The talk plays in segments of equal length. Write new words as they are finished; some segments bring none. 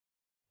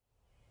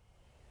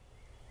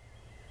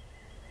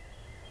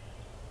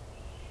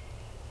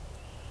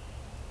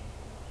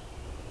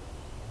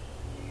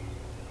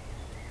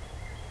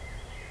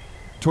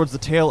towards the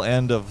tail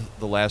end of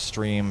the last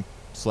stream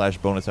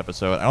 / bonus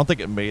episode. I don't think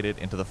it made it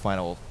into the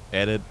final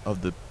edit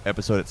of the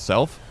episode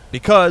itself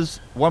because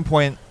at one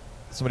point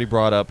somebody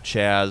brought up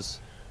Chaz,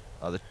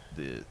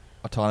 the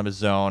autonomous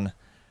zone.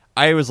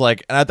 I was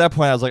like, and at that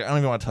point I was like, I don't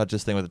even want to touch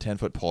this thing with a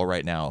 10-foot pole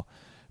right now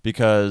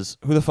because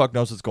who the fuck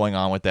knows what's going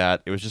on with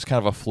that? It was just kind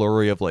of a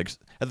flurry of like,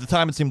 at the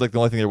time it seemed like the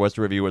only thing there was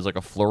to review was like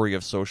a flurry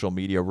of social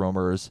media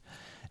rumors.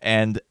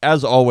 And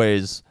as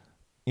always,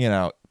 you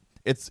know,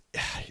 it's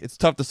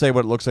tough to say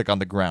what it looks like on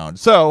the ground.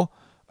 So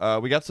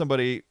we got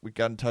somebody we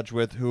got in touch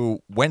with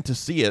who went to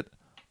see it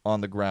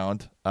on the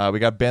ground. We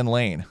got Ben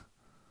Lane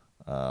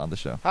on the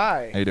show.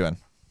 Hi. How you doing?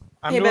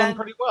 I'm Hey, doing Ben.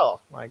 pretty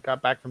well. I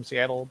got back from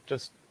Seattle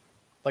just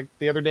like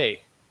the other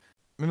day.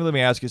 Maybe let me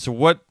ask you. So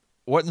what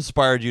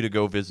inspired you to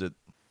go visit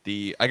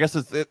the? I guess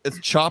it's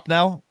Chop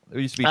now. It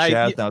used to be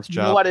Chaz. Now it's You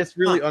know Chop. what? It's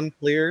really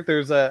unclear.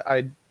 There's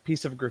a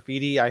piece of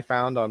graffiti I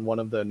found on one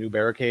of the new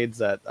barricades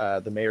that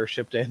the mayor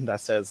shipped in that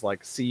says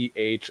like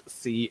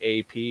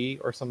CHCAP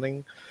or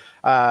something.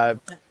 Yeah,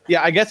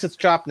 I guess it's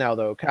Chop now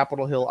though.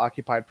 Capitol Hill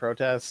Occupied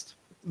Protest,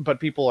 but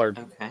people are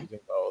using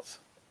both.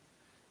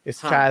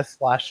 It's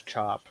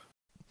Chaz/Chop.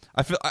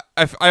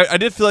 I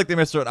did feel like they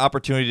missed an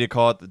opportunity to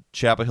call it the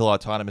Chapel Hill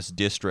Autonomous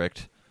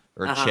District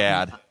or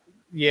Chad.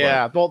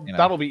 Yeah, well, you know.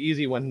 that'll be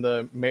easy when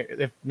the mayor,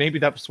 if maybe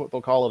that's what they'll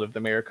call it if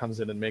the mayor comes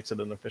in and makes it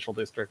an official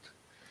district.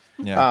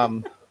 Yeah.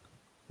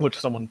 Which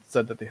someone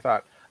said that they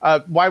thought.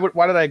 Why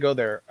did I go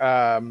there?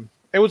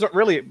 It was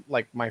really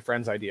like my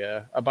friend's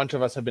idea. A bunch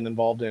of us have been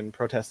involved in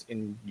protests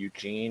in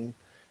Eugene,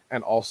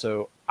 and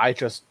also I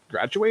just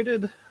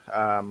graduated.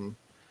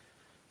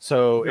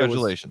 So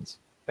Congratulations.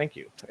 Thank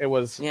you. It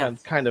was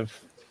kind of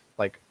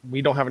like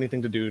we don't have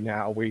anything to do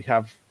now. We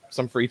have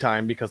some free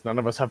time because none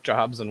of us have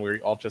jobs, and we're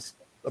all just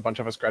a bunch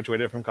of us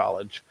graduated from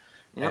college,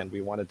 and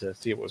we wanted to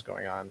see what was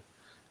going on.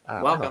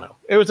 I don't know.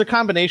 It was a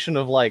combination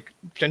of like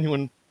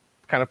genuine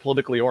kind of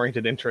politically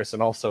oriented interests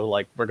and also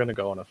like we're going to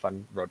go on a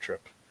fun road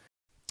trip.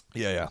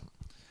 Yeah.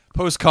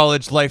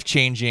 Post-college,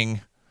 life-changing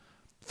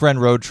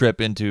friend road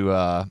trip into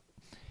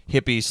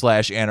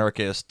hippie /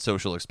 anarchist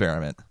social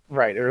experiment.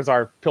 Right. It was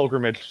our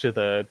pilgrimage to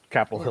the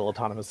Capitol Hill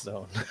Autonomous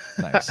Zone.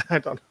 Nice. I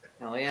don't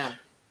know. Oh yeah,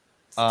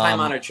 it's a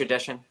time-honored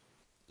tradition.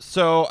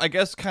 So I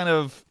guess kind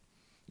of,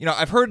 you know,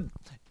 I've heard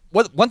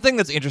one thing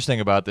that's interesting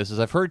about this is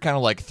I've heard kind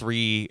of like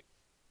 3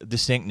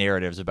 distinct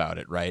narratives about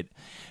it, right?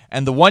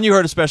 And the one you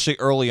heard especially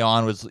early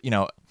on was, you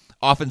know,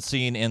 often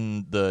seen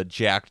in the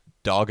Jack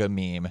Dogga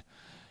meme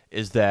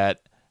is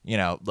that, you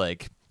know,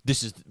 like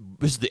this is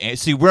the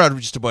see, we're not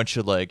just a bunch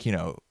of like, you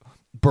know,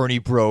 Bernie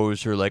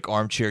bros or like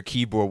armchair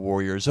keyboard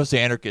warriors. Us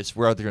anarchists,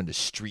 we're out there in the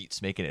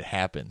streets making it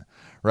happen,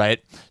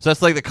 right? So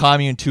that's like the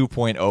Commune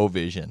 2.0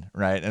 vision,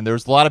 right? And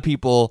there's a lot of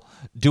people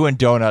doing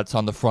donuts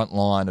on the front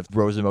lawn of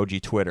Rose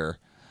Emoji Twitter.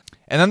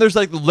 And then there's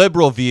like the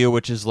liberal view,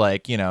 which is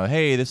like, you know,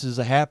 hey, this is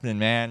happening,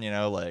 man. You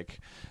know,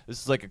 like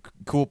this is like a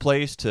cool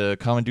place to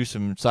come and do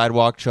some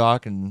sidewalk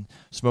chalk and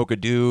smoke a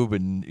doob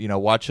and, you know,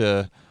 watch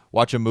a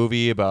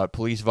movie about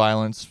police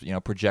violence, you know,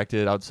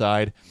 projected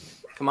outside.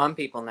 Come on,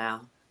 people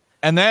now.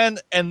 And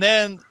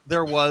then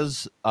there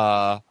was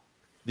the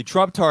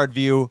Trump-tard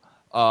view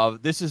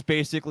of this is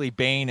basically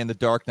Bane in The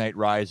Dark Knight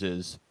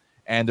Rises,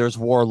 and there's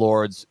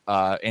warlords,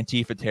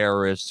 Antifa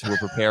terrorists who are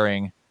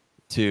preparing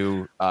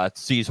to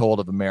seize hold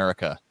of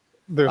America.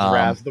 There's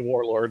Raz the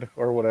Warlord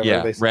or whatever.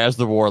 Yeah, they say. Raz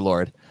the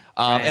Warlord.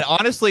 And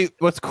honestly,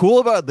 what's cool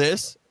about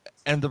this,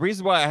 and the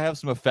reason why I have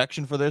some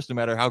affection for this, no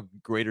matter how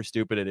great or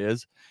stupid it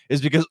is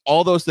because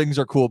all those things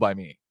are cool by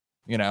me.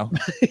 You know?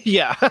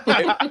 Yeah,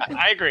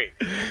 I agree.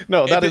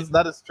 No, that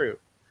is true.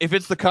 If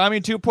it's the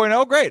Commune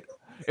 2.0, great.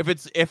 If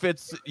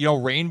it's you know,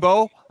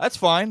 Rainbow, that's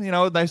fine. You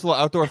know, nice little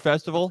outdoor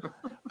festival.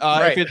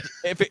 Right.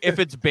 If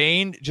it's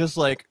Bane, just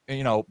like,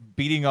 you know,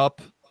 beating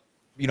up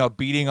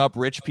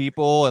rich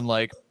people and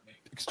like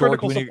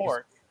Critical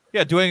support.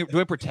 Yeah, doing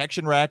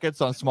protection rackets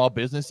on small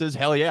businesses.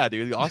 Hell yeah,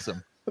 dude,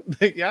 awesome.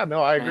 Yeah,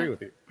 no, I agree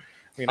with you.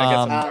 I mean, I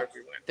guess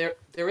I'm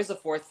there is a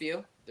fourth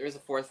view.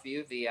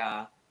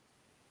 The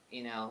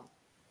you know,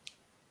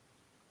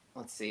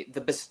 let's see,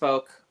 the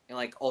bespoke,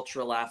 like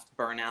ultra left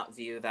burnout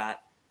view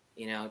that,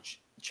 you know,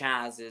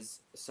 Chaz is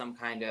some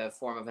kind of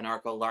form of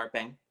anarcho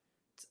LARPing,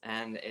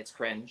 and it's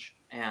cringe,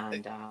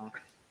 and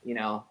you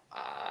know,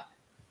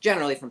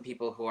 generally from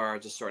people who are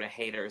just sort of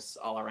haters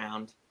all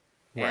around.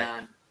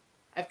 Right.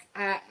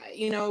 And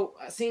you know,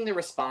 seeing the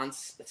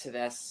response to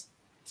this,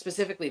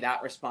 specifically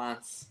that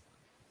response,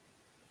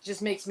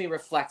 just makes me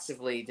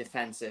reflexively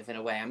defensive in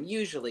a way I'm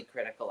usually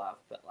critical of,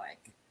 but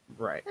like,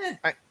 right.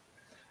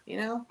 You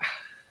know.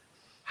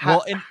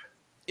 Well, and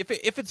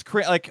if it's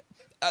like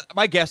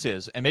my guess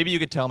is, and maybe you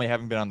could tell me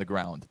having been on the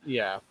ground.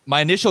 Yeah.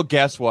 My initial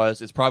guess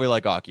was it's probably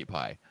like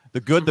Occupy, the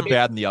good, the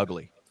bad, and the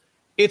ugly.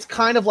 It's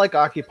kind of like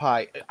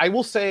Occupy. I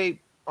will say,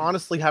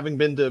 honestly, I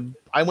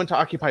went to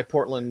Occupy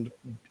Portland.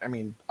 I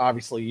mean,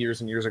 obviously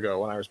years and years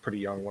ago when I was pretty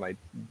young when I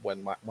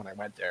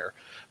went there.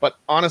 But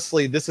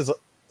honestly, this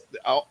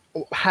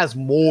has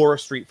more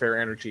street fair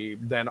energy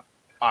than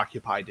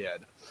Occupy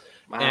did.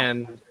 Wow.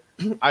 And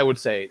I would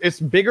say it's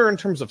bigger in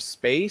terms of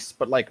space,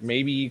 but like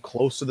maybe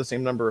close to the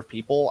same number of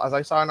people as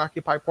I saw in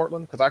Occupy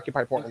Portland, because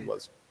Occupy Portland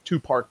was 2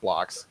 park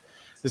blocks.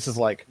 This is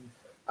like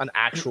an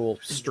actual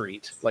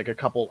street, like a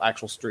couple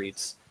actual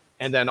streets,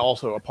 and then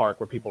also a park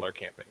where people are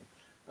camping.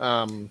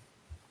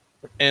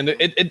 And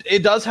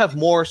it does have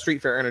more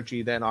street fair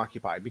energy than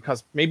Occupy,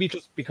 because maybe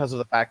just because of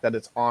the fact that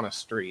it's on a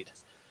street.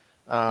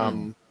 I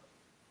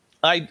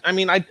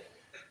mean,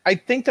 I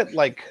think that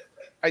like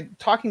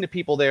talking to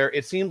people there,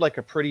 it seemed like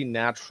a pretty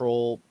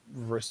natural,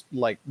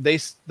 like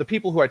the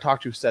people who I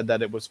talked to said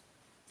that it was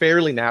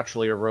fairly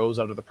naturally arose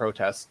out of the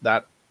protests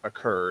that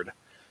occurred,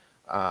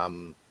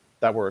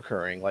 that were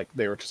occurring. Like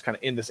they were just kind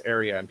of in this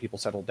area and people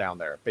settled down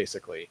there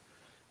basically.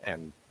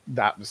 And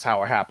that was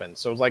how it happened.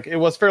 So like it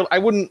was fairly, I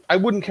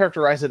wouldn't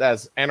characterize it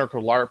as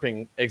anarcho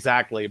LARPing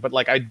exactly, but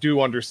like I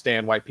do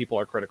understand why people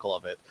are critical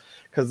of it,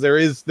 because there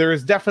is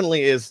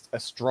definitely is a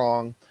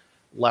strong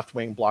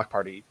left-wing block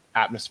party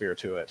atmosphere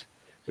to it,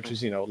 which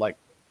is, you know, like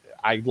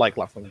I like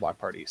left-wing block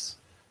parties,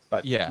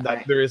 but yeah,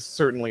 there is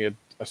certainly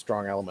a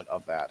strong element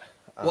of that.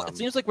 Well, it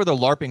seems like where the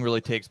LARPing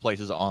really takes place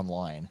is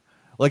online.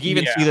 Like you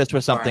even see this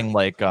with something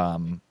like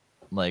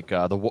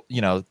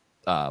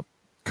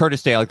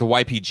Curtis Day, like the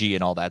YPG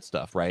and all that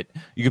stuff, right?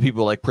 You get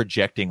people like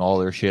projecting all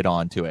their shit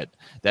onto it.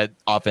 That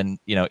often,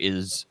 you know,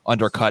 is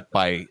undercut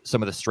by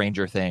some of the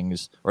stranger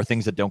things or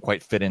things that don't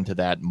quite fit into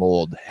that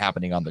mold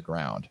happening on the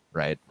ground,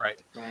 right? Right.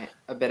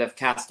 A bit of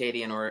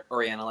Cascadian or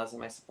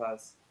Orientalism, I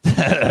suppose.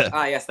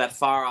 Yes, that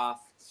far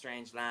off,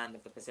 strange land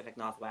of the Pacific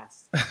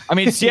Northwest. I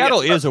mean,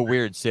 Seattle is a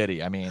weird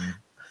city. I mean,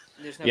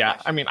 no yeah,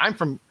 question. I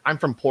mean, I'm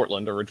from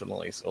Portland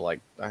originally, so like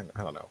I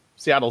don't know.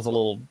 Seattle's a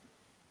little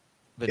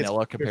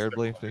vanilla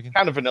comparatively speaking.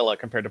 Kind of vanilla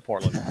compared to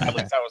Portland. At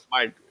least that was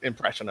my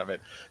impression of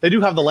it. They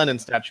do have the Lenin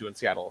statue in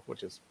Seattle,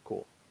 which is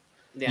cool.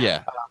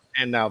 Yeah.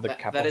 And now the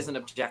capital. That is an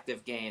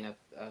objective gain of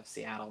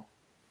Seattle.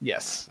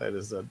 Yes, that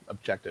is an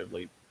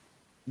objectively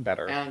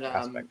better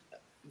aspect.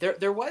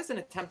 There was an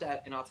attempt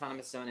at an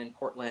autonomous zone in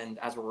Portland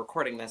as we're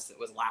recording this. It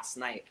was last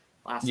night.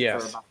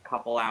 Lasted for about a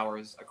couple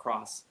hours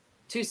across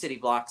 2 city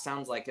blocks.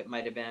 Sounds like it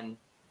might have been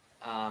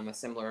a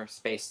similar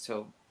space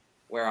to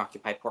where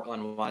Occupy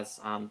Portland was,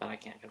 but I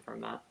can't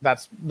confirm that.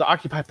 The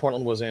Occupy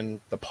Portland was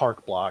in the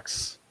park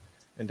blocks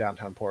in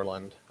downtown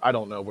Portland. I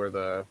don't know where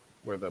the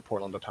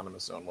Portland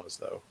Autonomous Zone was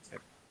though.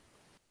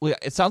 Well, yeah,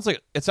 it sounds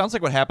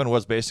like what happened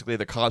was basically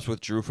the cops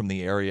withdrew from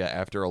the area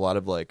after a lot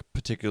of like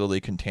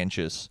particularly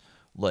contentious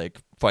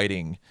like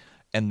fighting,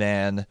 and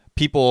then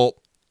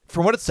people,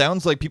 from what it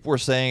sounds like, people were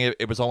saying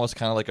it was almost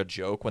kind of like a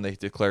joke when they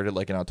declared it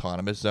like an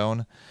autonomous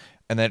zone.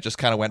 And then it just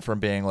kind of went from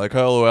being like,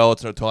 oh, well,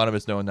 it's an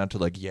autonomous zone, down to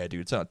like, yeah,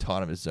 dude, it's an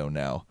autonomous zone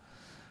now.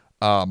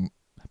 But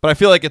I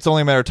feel like it's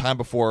only a matter of time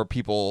before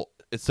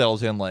it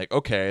settles in like,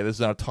 okay, this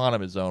is an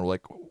autonomous zone.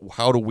 Like,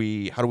 how do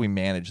we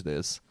manage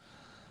this?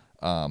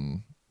 I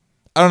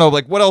don't know.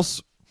 Like, what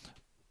else?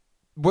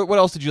 What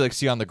else did you like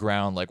see on the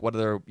ground? Like, what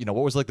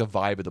was like the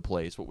vibe of the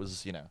place? What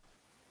was, you know?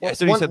 Yeah,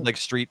 so you said like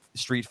street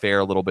fair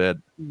a little bit.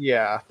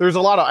 Yeah, there's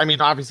a lot of. I mean,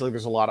 obviously,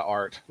 there's a lot of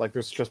art. Like,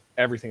 there's just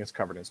everything is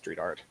covered in street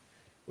art,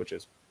 which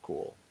is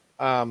cool.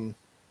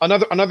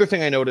 Another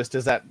thing I noticed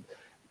is that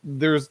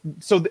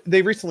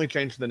they recently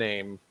changed the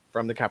name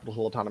from the Capitol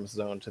Hill Autonomous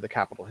Zone to the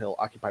Capitol Hill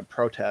Occupied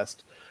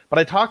Protest. But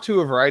I talked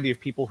to a variety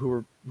of people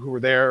who were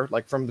there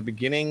like from the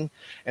beginning,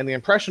 and the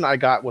impression I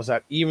got was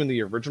that even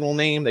the original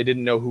name, they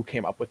didn't know who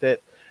came up with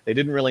it. They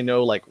didn't really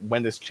know like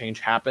when this change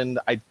happened.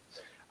 I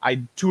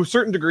to a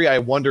certain degree, I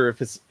wonder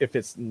if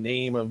its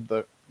name of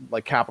the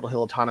like Capitol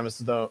Hill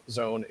Autonomous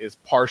Zone is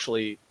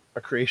partially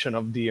a creation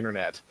of the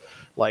internet.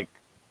 Like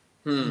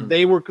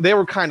they were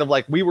kind of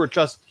like, we were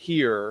just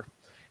here,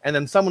 and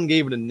then someone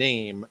gave it a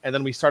name, and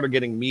then we started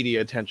getting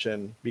media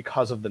attention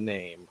because of the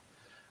name.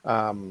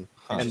 And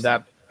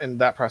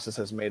that process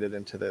has made it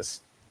into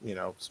this, you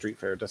know, street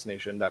fair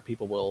destination that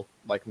people will,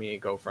 like me,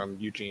 go from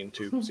Eugene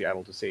to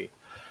Seattle to see.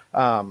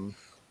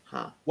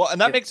 Well, and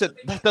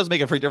that does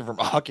make it very different from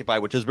Occupy,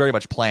 which is very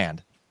much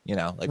planned. You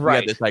know, like we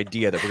had this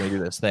idea that we're going to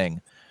do this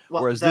thing,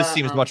 whereas this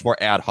seems much more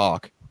ad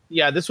hoc.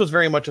 Yeah, this was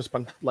very much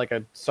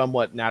a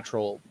somewhat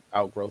natural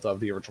outgrowth of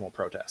the original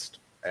protest.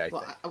 I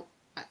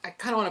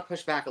kind of want to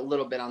push back a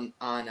little bit on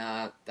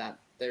that.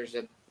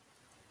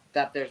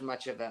 There's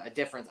much of a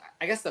difference.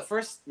 I guess the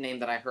first name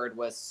that I heard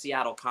was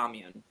Seattle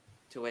Commune,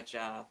 to which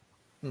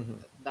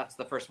that's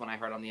the first one I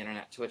heard on the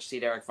internet. To which C.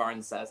 Derek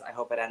Varnes says, "I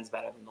hope it ends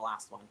better than the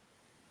last one."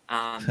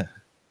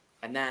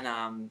 And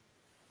then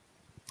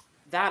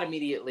that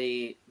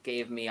immediately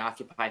gave me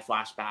Occupy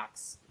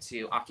flashbacks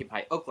to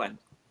Occupy Oakland,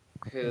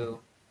 who,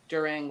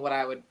 during what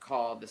I would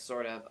call the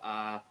sort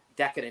of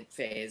decadent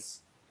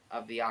phase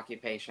of the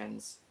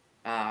occupations,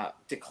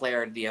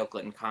 declared the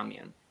Oakland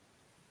Commune.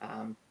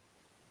 And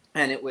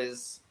it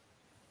was,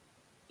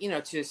 you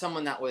know, to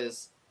someone that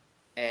was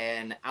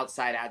an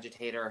outside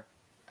agitator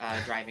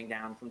driving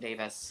down from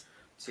Davis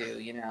to,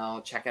 you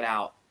know, check it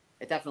out,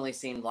 it definitely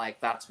seemed like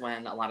that's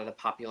when a lot of the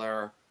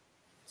popular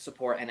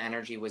support and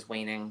energy was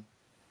waning.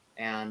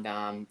 And,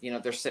 you know,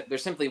 there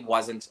simply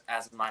wasn't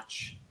as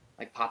much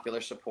like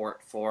popular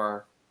support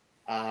for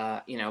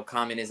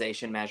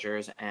communization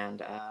measures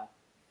and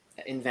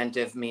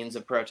inventive means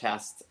of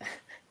protest,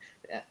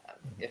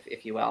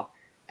 if you will,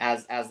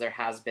 as there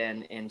has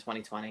been in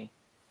 2020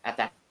 at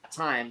that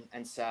time.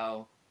 And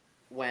so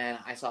when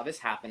I saw this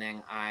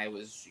happening, I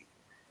was,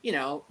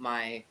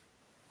 my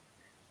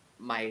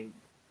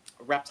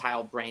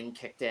reptile brain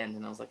kicked in,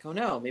 and I was like, oh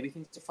no, maybe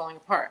things are falling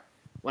apart.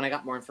 When I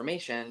got more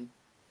information,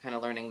 kind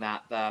of learning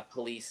that the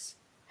police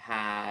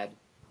had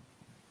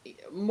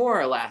more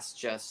or less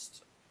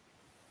just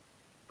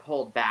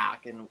pulled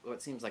back in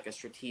what seems like a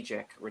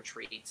strategic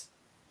retreat,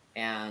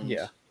 and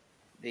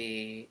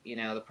the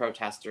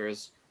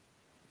protesters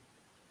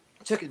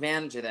took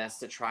advantage of this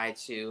to try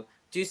to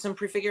do some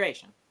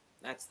prefiguration.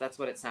 That's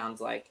what it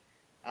sounds like.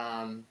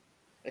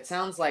 It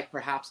sounds like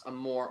perhaps a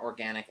more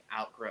organic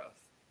outgrowth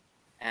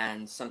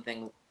and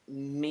something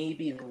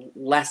maybe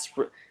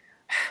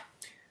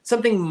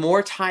something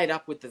more tied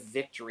up with the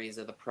victories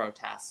of the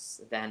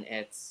protests than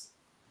its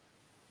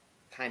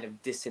kind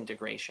of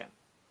disintegration.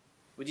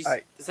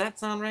 Does that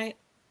sound right?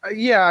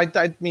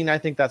 I mean, I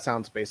think that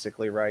sounds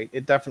basically right.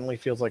 It definitely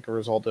feels like a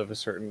result of a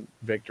certain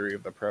victory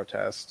of the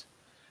protest.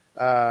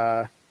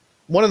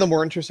 One of the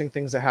more interesting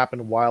things that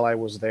happened while I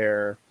was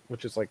there,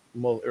 which is like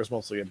it was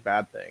mostly a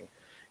bad thing,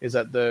 is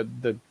that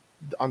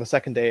on the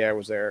second day I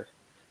was there,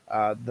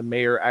 the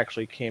mayor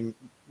actually came.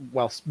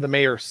 Well, the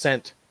mayor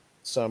sent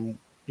some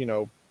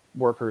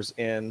workers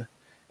in,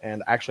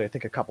 and actually I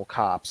think a couple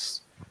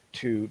cops,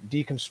 to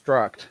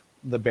deconstruct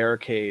the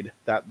barricade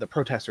that the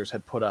protesters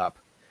had put up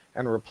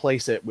and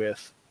replace it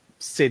with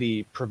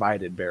city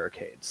provided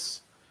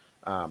barricades.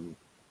 But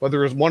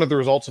one of the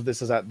results of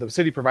this is that the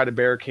city provided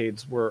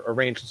barricades were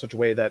arranged in such a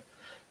way that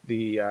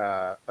the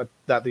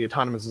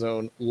autonomous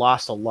zone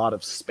lost a lot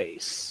of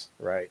space,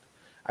 right?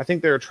 I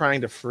think they were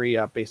trying to free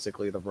up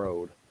basically the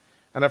road.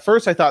 And at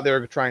first I thought they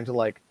were trying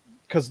to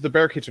because the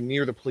barricades are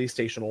near the police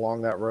station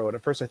along that road.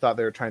 At first I thought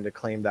they were trying to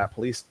claim that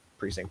police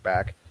precinct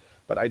back,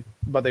 but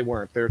they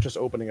weren't. They were just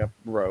opening up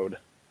road.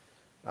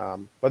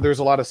 But there's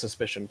a lot of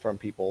suspicion from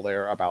people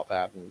there about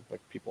that, and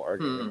people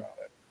arguing about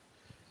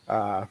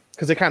it.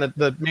 Because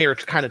the mayor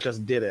kind of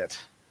just did it.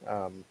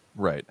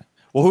 Right.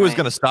 Well, who was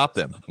going to stop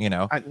them?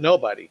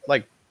 Nobody.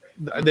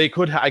 They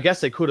could. I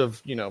guess they could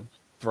have,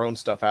 thrown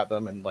stuff at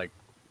them and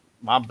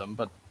mobbed them,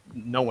 but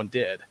no one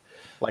did.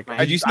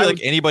 Did you see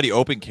anybody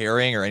open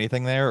carrying or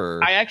anything there?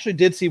 Or? I actually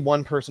did see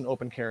one person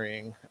open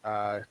carrying.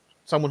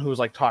 Someone who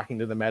was talking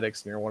to the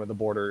medics near one of the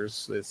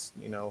borders. This,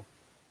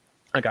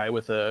 a guy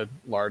with a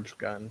large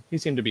gun. He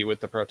seemed to be with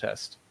the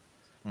protest.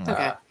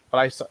 Okay. But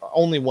I saw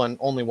only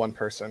one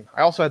person.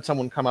 I also had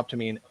someone come up to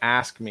me and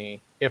ask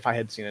me if I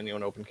had seen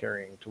anyone open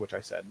carrying, to which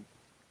I said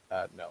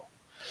no.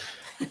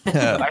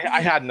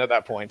 I hadn't at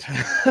that point.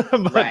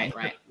 But,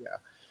 right.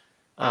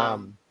 Yeah.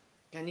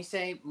 Can you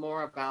say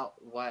more about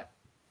what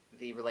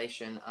the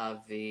relation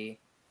of the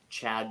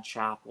Chad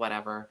Chop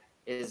whatever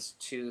is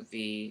to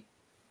the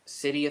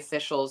city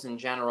officials in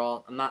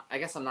general? I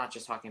guess I'm not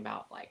just talking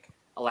about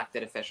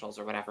elected officials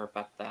or whatever,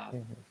 but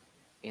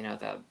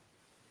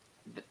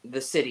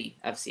the city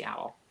of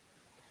Seattle,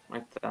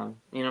 what I'm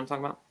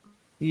talking about?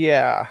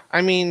 Yeah,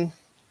 I mean,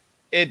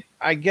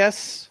 I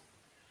guess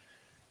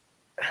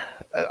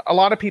a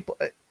lot of people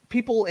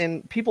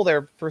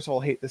there, first of all,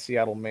 hate the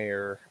Seattle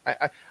mayor.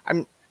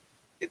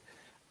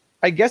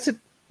 I guess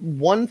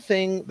one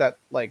thing that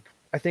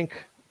I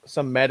think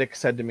some medic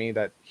said to me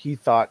that he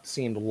thought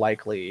seemed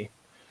likely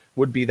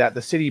would be that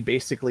the city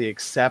basically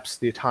accepts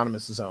the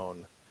autonomous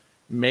zone,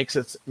 makes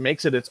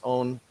it its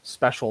own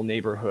special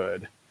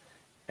neighborhood,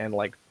 and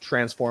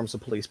transforms the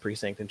police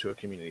precinct into a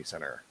community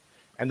center.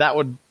 And that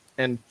would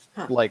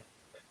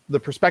the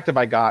perspective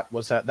I got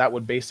was that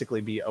would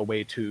basically be a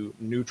way to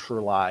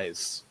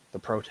neutralize the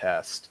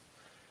protest,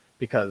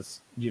 because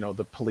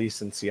the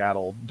police in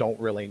Seattle don't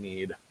really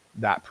need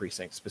that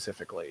precinct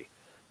specifically.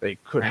 They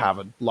could have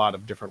a lot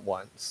of different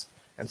ones.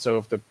 And so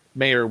if the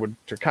mayor would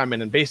to come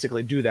in and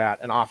basically do that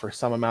and offer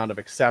some amount of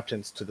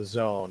acceptance to the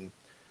zone,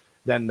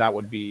 then that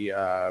would be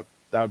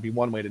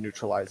one way to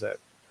neutralize it.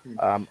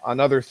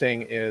 Another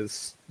thing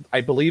is,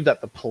 I believe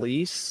that the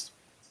police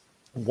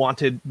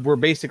were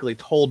basically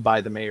told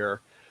by the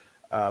mayor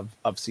of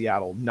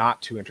Seattle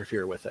not to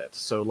interfere with it.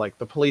 So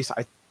the police,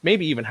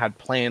 maybe even had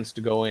plans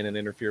to go in and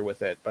interfere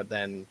with it, but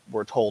then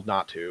were told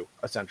not to,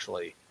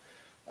 essentially.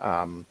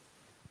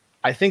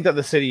 I think that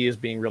the city is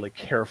being really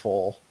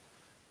careful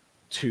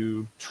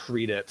to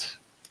treat it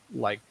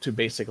to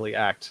basically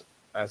act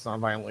as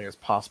nonviolently as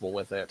possible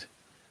with it,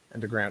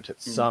 and to grant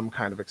it some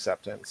kind of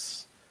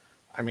acceptance.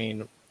 I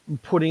mean,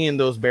 putting in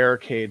those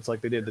barricades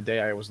like they did the day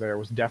I was there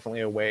was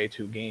definitely a way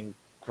to gain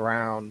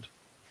ground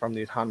from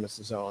the autonomous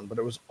zone, but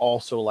it was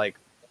also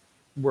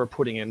we're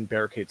putting in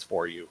barricades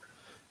for you,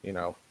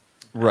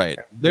 Right.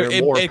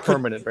 They're more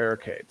permanent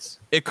barricades.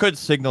 It could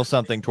signal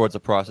something towards a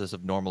process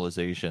of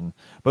normalization.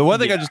 But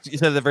one thing you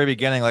said at the very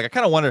beginning, I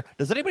kind of wonder,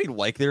 does anybody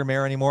like their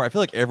mayor anymore? I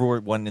feel like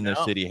everyone in their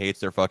city hates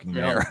their fucking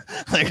mayor.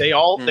 They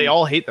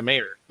all hate the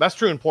mayor. That's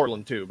true in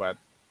Portland too, but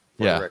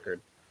for the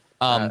record.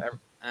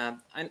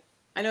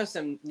 I know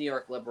some New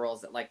York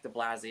liberals that like de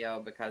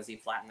Blasio because he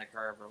flattened the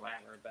curve or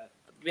whatever, but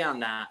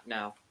beyond that,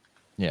 no.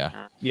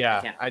 Yeah.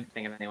 I can't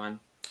think of anyone.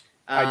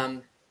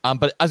 But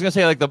I was gonna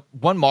say, like, the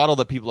one model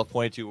that people have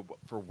pointed to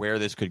for where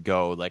this could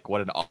go, like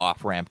what an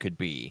off ramp could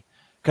be,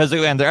 because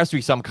again, there has to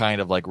be some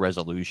kind of like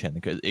resolution,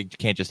 because it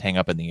can't just hang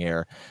up in the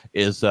air.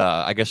 Is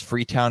I guess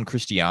Freetown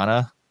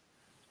Christiana,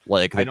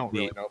 like I don't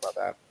really know about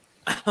that.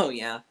 Oh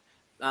yeah,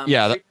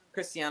 yeah.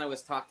 Christiana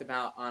was talked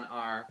about on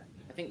our,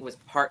 I think it was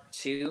part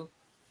 2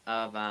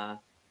 of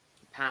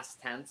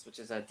Past Tense, which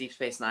is a Deep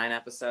Space Nine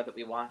episode that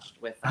we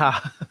watched with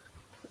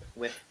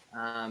the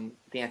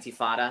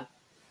Antifada.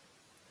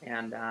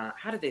 And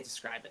how did they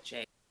describe it,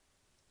 Jay?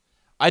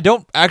 I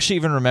don't actually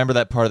even remember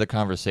that part of the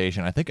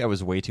conversation. I think I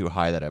was way too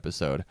high that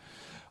episode.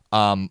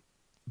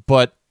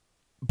 But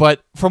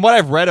from what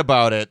I've read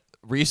about it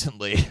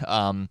recently,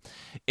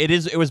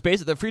 it was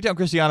basically, the Freetown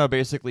Christiana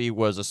basically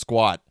was a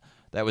squat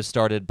that was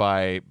started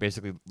by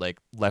basically like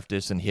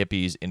leftists and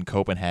hippies in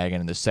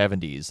Copenhagen in the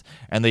 70s,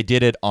 and they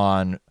did it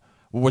on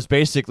what was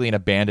basically an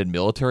abandoned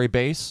military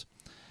base.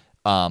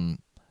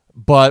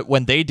 But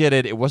when they did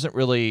it, it wasn't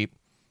really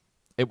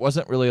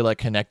like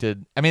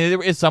connected. I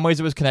mean, in some ways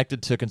it was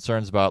connected to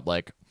concerns about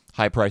like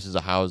high prices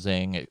of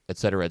housing, et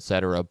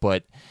cetera,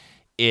 but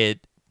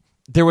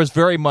there was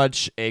very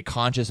much a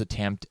conscious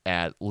attempt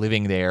at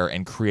living there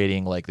and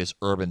creating like this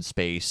urban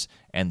space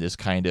and this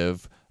kind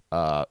of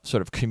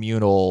sort of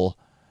communal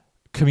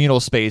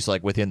space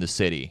like within the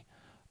city.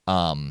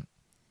 And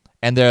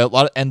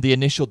the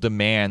initial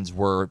demands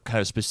were kind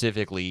of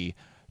specifically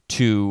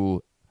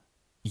to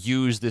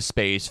use this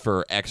space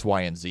for X,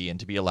 Y, and Z, and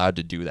to be allowed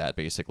to do that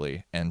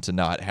basically, and to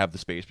not have the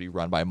space be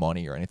run by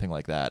money or anything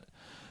like that.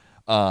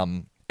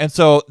 And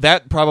so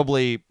that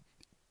probably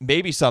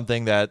may be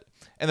something that,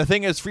 and the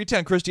thing is,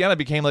 Freetown Christiana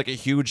became like a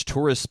huge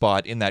tourist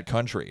spot in that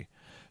country.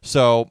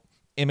 So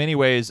in many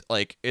ways,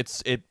 like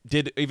it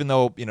did, even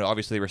though, you know,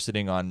 obviously they were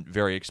sitting on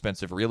very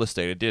expensive real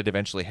estate, it did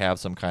eventually have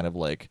some kind of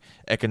like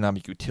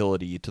economic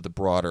utility to the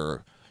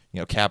broader, you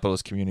know,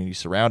 capitalist community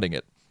surrounding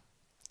it.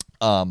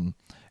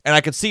 And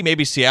I could see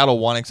maybe Seattle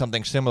wanting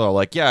something similar,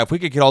 like, yeah, if we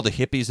could get all the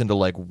hippies into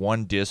like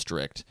one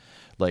district,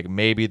 like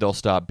maybe they'll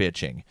stop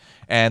bitching,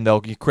 and they'll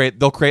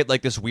create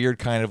like this weird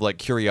kind of like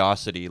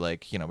curiosity,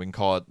 like, you know, we can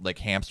call it like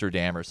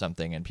Hamsterdam or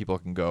something, and people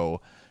can go,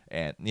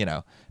 and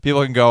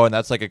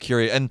that's like a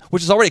curious, and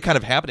which is already kind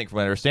of happening from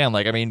what I understand.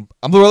 Like, I mean,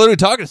 I'm literally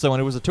talking to someone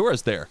who was a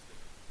tourist there.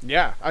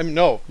 Yeah,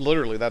 no,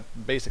 literally, that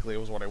basically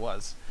was what it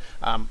was.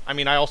 I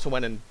mean, I also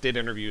went and did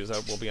interviews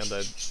that will be on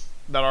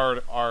that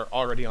are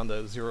already on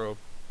the Zero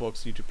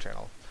Books YouTube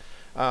channel.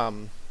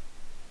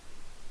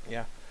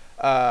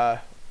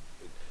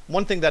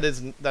 One thing that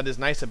is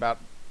nice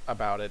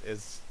about it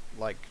is,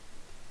 like,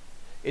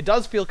 it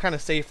does feel kind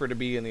of safer to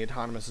be in the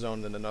autonomous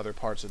zone than in other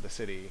parts of the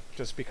city,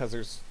 just because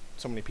there's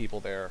so many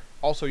people there.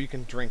 Also, you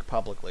can drink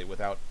publicly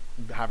without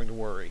having to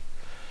worry.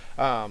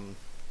 But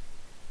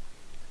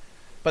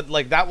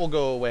like, that will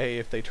go away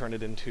if they turn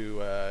it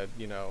into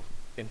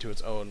into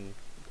its own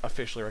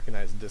officially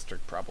recognized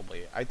district,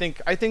 probably. I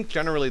think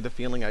generally the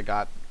feeling I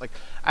got, like,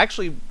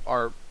 actually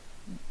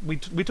we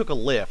took a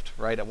lift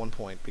right at one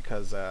point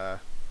because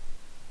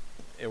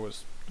it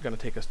was going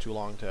to take us too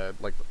long to,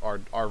 like,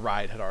 our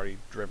ride had already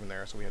driven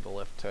there, so we had to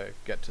lift to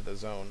get to the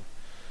zone.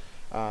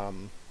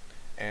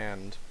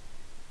 And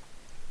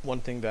one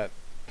thing that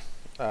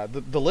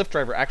the Lyft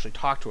driver actually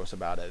talked to us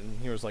about it,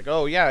 and he was like,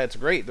 oh yeah, it's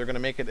great, they're going to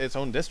make it its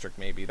own district,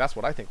 maybe. That's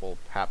what I think will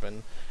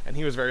happen. And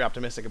he was very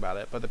optimistic about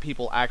it. But the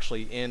people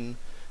actually in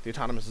the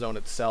autonomous zone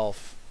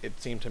itself,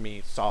 it seemed to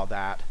me, saw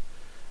that,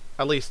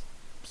 at least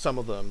some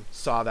of them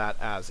saw that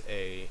as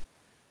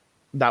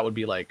that would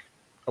be like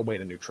a way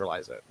to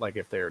neutralize it, like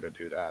if they were to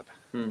do that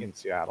in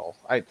Seattle.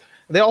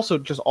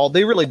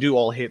 They really do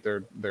all hate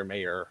their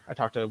mayor. I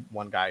talked to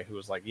one guy who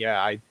was like,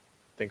 yeah, I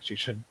think she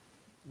should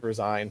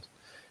resign.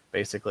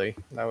 Basically,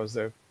 that was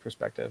their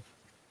perspective.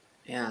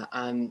 Yeah,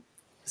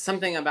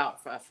 something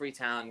about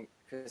Freetown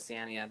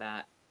Christiania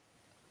that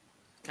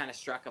kind of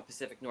struck a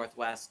Pacific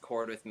Northwest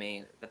chord with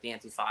me, that the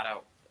Antifada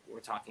were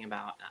talking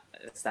about,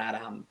 is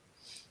that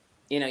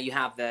you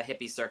have the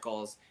hippie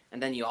circles,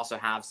 and then you also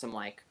have some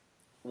like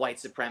white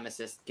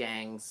supremacist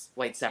gangs,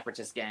 white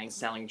separatist gangs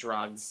selling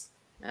drugs,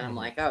 and I'm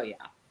like, oh yeah,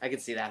 I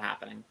could see that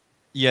happening.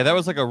 Yeah, that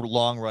was like a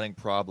long running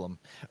problem.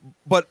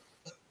 But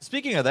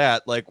speaking of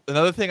that, like,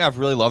 another thing I've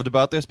really loved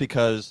about this,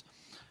 because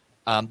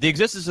the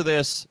existence of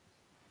this,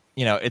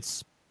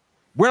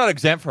 we're not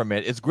exempt from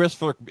it. It's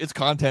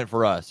content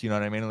for us. You know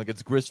what I mean? Like,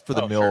 it's grist for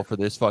the mill for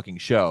this fucking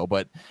show.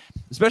 But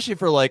especially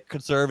for like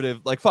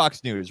conservative, like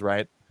Fox News,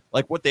 right?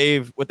 Like what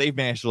they've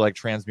managed to like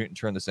transmute and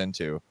turn this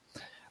into.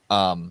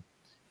 And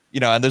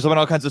there's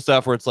all kinds of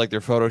stuff where it's like they're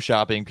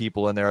photoshopping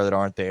people in there that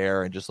aren't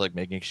there and just like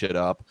making shit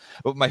up.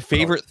 But my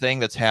favorite thing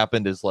that's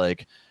happened is,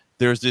 like,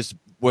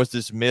 was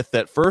this myth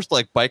that first,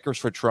 like, Bikers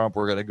for Trump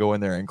were going to go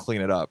in there and clean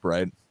it up,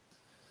 right?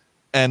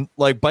 And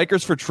like,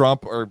 Bikers for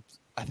Trump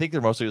I think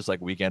they're mostly just like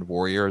weekend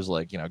warriors,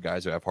 like,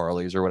 guys who have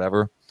Harleys or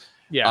whatever.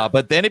 Yeah.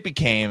 But then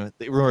the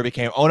rumor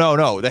became, oh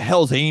no, the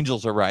Hell's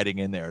Angels are riding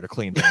in there to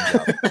clean things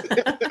up.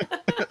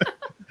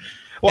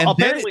 Well, And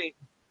then apparently,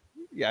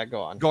 yeah,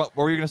 go on. What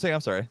were you gonna say?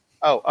 I'm sorry.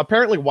 Oh,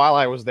 apparently, while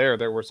I was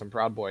there were some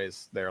Proud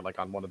Boys there. Like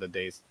on one of the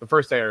days, the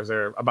first day I was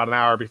there, about an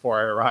hour before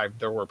I arrived,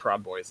 there were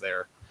Proud Boys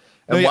there.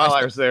 And while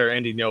I was there,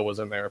 Andy Ngo was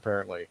in there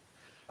apparently.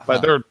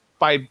 But there,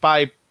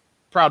 by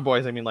Proud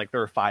Boys, I mean like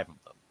there were 5 of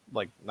them,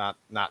 like not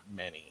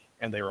many,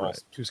 and they were all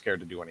too scared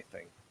to do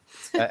anything.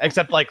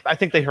 Except like I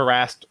think they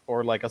harassed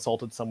or like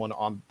assaulted someone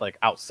on like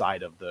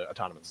outside of the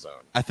autonomous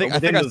zone. I think I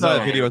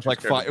saw a video. It was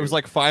like 5. It was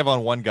like 5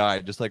 on one guy,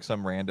 just like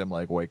some random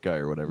like white guy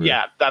or whatever.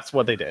 Yeah, that's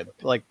what they did.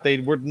 Like they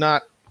were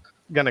not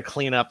gonna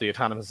clean up the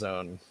autonomous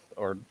zone.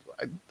 Or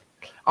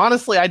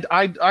honestly,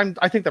 I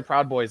think the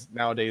Proud Boys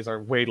nowadays are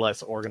way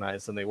less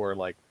organized than they were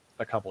like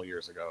a couple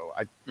years ago.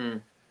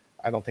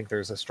 I don't think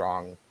there's a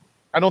strong.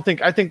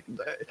 I think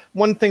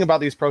one thing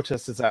about these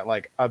protests is that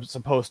like as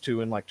opposed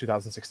to in like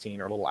 2016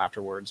 or a little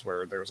afterwards,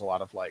 where there was a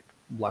lot of like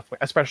left wing,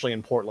 especially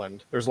in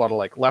Portland, there's a lot of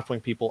like left wing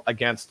people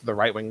against the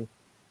right wing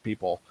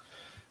people.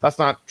 That's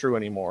not true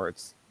anymore.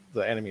 It's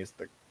the enemy is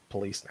the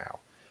police now.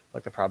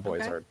 Like the Proud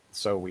Boys are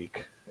so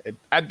weak.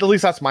 At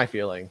least that's my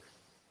feeling.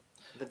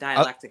 The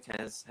dialectic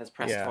has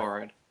pressed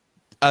forward.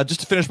 Just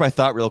to finish my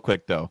thought real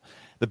quick though,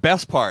 the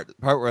best part, the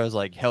part where I was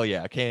like, hell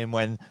yeah, came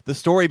when the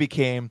story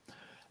became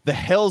the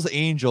Hells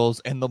Angels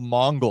and the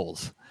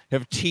Mongols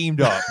have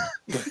teamed up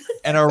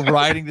and are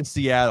riding to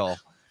Seattle.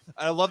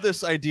 I love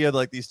this idea of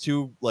like these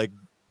two like,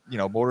 you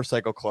know,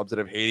 motorcycle clubs that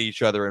have hated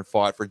each other and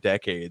fought for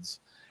decades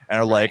and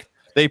are like,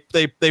 they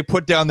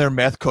put down their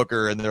meth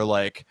cooker and they're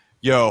like,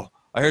 yo,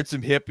 I heard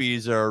some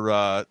hippies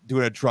are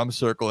doing a drum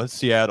circle in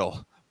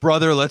Seattle.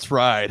 Brother, let's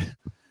ride.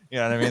 You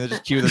know what I mean? They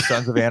just cue the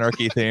Sons of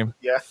Anarchy theme.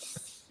 Yeah.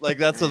 Like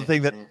that's the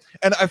thing that,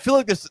 and I feel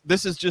like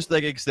this is just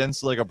like extends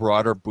to like a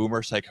broader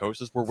boomer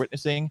psychosis we're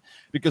witnessing,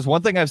 because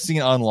one thing I've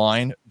seen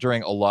online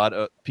during a lot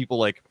of people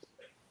like,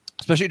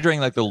 especially during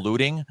like the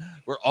looting,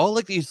 where all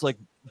like these like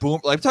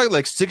like I'm talking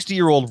like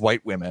 60-year-old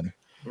white women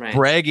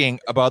bragging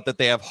about that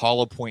they have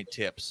hollow point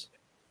tips,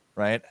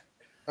 right?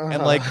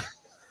 And like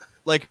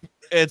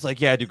it's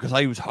like, yeah, dude, because I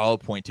use hollow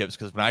point tips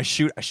because when I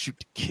shoot to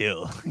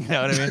kill. You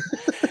know what I mean?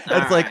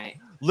 It's like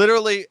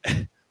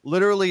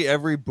literally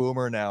every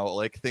boomer now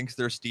like thinks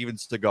they're Steven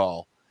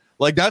Seagal.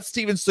 Like not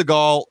Steven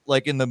Seagal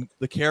like in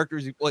the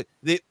characters like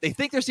they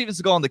think they're Steven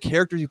Seagal in the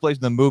characters he plays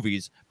in the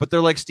movies, but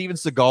they're like Steven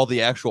Seagal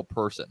the actual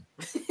person.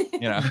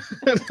 You know.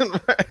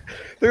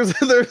 there's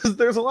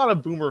a lot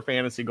of boomer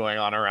fantasy going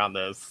on around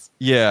this.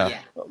 Yeah.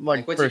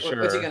 Like for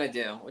sure. What's he gonna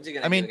do? What's he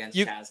gonna do against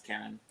Chaz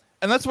Karen?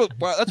 And that's what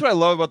I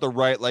love about the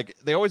right. Like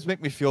they always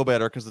make me feel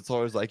better because it's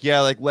always like,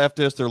 yeah, like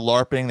leftists, they're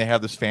LARPing, they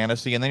have this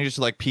fantasy, and then you just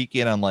like peek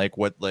in on like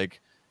what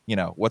like, you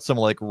know, what some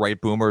like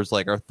right boomers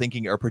like are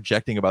thinking or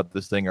projecting about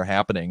this thing or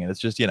happening, and it's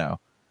just, you know,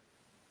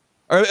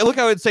 or look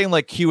how insane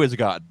like Q has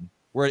gotten,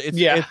 where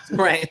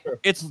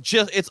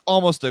it's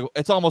almost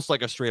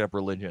like a straight up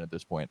religion at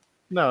this point.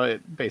 No,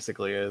 it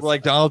basically is. Where,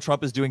 like Donald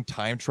Trump is doing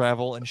time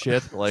travel and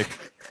shit. Like,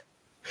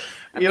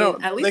 I mean,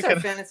 at least our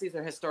fantasies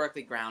are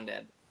historically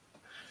grounded.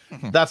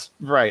 That's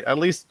right. At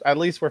least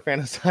we're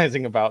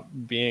fantasizing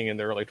about being in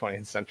the early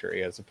 20th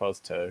century as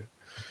opposed to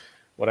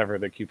whatever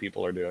the Q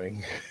people are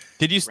doing.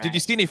 Did you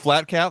see any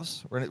flat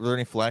caps? Were there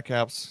any flat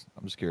caps?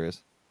 I'm just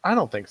curious. I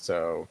don't think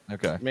so.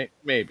 Okay.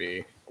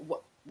 Maybe.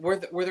 Were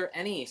there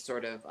any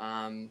sort of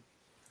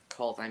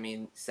cult? I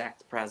mean,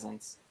 sect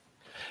presence?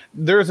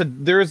 There's the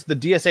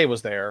DSA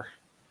was there.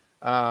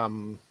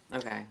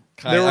 Okay.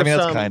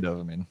 That's kind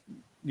of. I mean.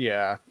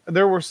 Yeah,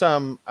 there were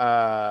some.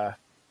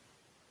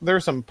 There were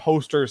some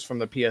posters from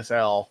the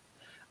PSL.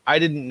 I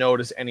didn't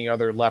notice any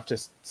other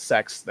leftist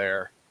sects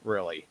there,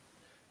 really.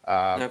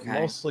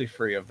 Mostly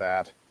free of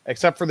that,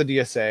 except for the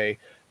DSA.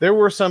 There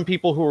were some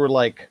people who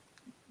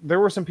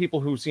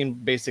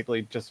seemed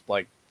basically just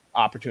like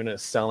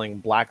opportunists selling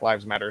Black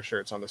Lives Matter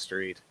shirts on the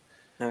street.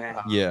 Okay.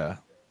 Yeah.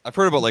 I've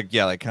heard about like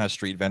kind of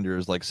street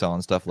vendors like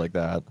selling stuff like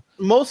that.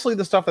 Mostly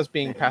the stuff that's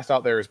being passed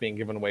out there is being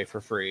given away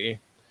for free.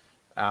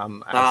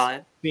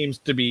 As seems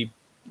to be,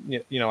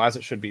 you know, as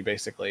it should be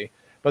basically.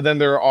 But then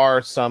there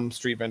are some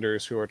street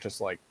vendors who are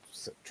just like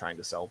trying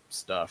to sell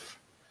stuff.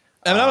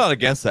 And I'm not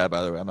against that,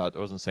 by the way. I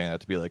wasn't saying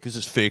that to be like, this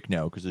is fake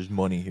now because there's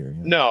money here.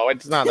 You know? No,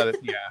 it's not that.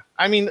 Yeah,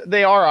 I mean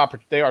they are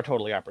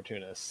totally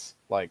opportunists.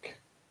 Like,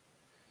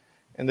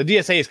 and the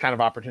DSA is kind of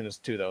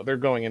opportunist too, though. They're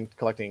going and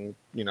collecting,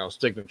 you know,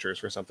 signatures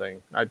for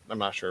something. I'm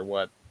not sure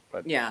what,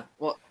 but yeah.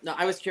 Well, no,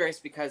 I was curious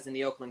because in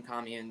the Oakland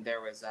Commune there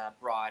was a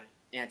broad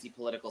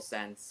anti-political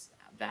sense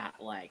that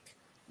like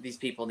these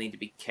people need to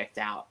be kicked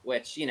out,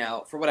 which, you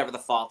know, for whatever the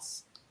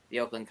faults the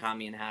Oakland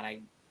Commune had,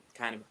 I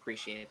kind of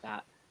appreciate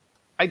that.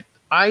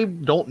 I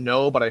don't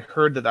know, but I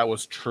heard that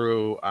was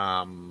true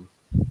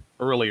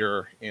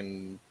earlier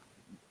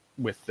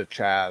with the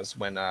Chaz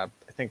when I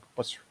think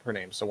what's her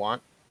name, Sawant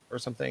or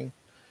something.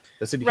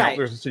 The city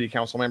there's a city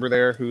council member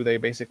there who they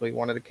basically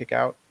wanted to kick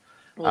out.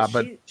 Well,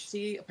 but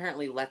she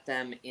apparently let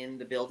them in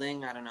the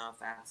building. I don't know if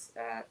that's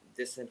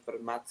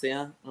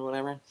disinformatia or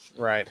whatever.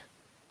 Right.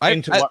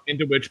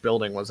 Into which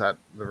building was that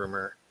the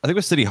rumor? I think it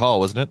was City Hall,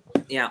 wasn't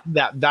it? Yeah.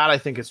 That I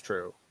think is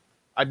true.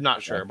 I'm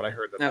not sure, but I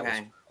heard that.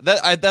 Okay.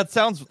 That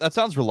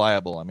sounds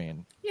reliable. I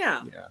mean,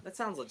 yeah, that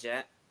sounds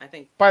legit. I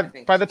think by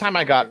the time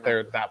I got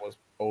there, that was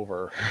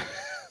over.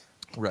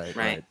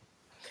 right.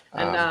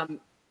 And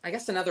I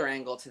guess another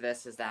angle to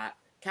this is that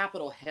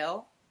Capitol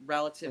Hill,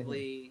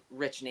 relatively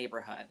rich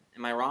neighborhood.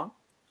 Am I wrong?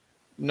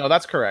 No,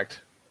 that's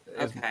correct.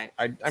 Okay.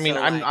 I mean,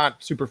 so, I'm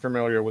not super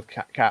familiar with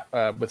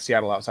with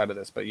Seattle outside of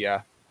this, but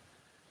yeah.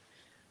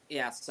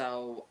 Yeah,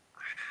 so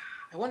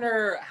I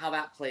wonder how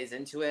that plays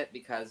into it,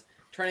 because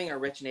turning a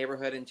rich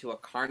neighborhood into a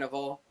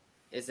carnival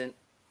isn't,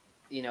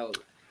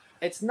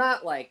 it's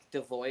not like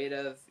devoid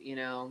of,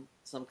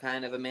 some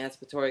kind of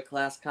emancipatory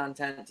class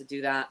content to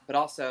do that, but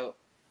also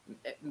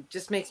it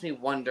just makes me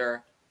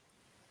wonder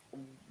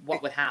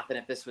what would happen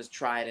if this was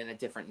tried in a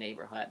different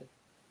neighborhood.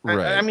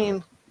 Right. I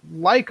mean,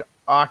 like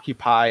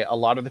Occupy, a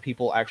lot of the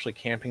people actually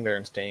camping there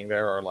and staying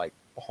there are like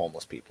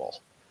homeless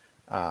people.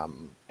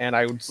 And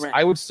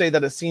I would say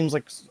that it seems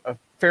like a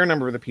fair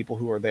number of the people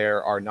who are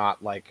there are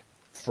not like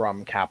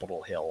from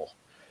Capitol Hill.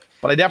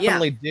 But I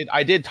definitely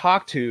did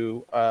talk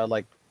to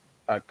like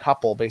a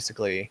couple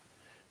basically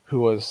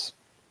who was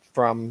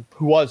from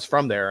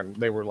there, and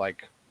they were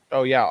like,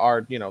 oh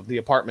yeah,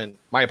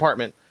 my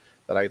apartment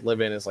that I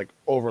live in is like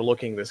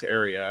overlooking this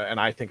area, and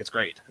I think it's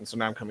great, and so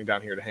now I'm coming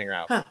down here to hang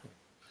out. Huh.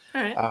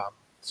 All right.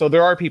 So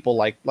there are people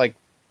like,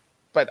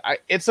 but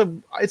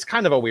it's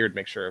kind of a weird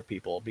mixture of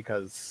people,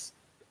 because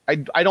I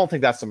don't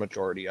think that's the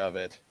majority of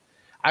it.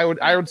 I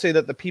would say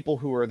that the people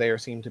who are there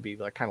seem to be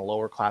like kind of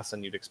lower class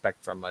than you'd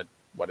expect from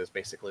what is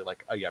basically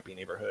like a yuppie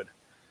neighborhood.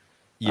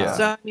 Yeah.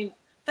 So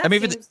that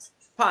seems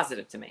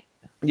positive to me.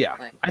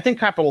 Yeah, I think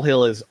Capitol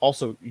Hill is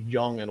also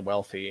young and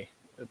wealthy.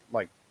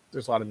 Like,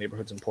 there's a lot of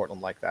neighborhoods in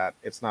Portland like that.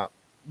 It's not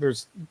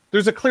there's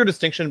a clear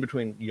distinction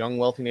between young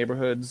wealthy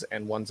neighborhoods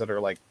and ones that are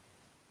like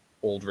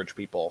old rich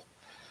people.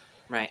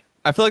 Right.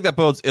 I feel like that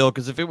bodes ill,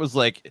 because if it was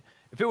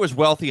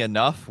wealthy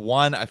enough,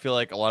 one, I feel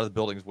like a lot of the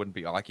buildings wouldn't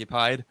be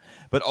occupied,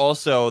 but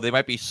also they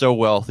might be so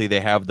wealthy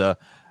they have the,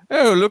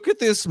 oh, look at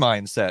this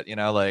mindset,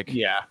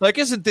 like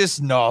isn't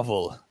this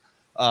novel?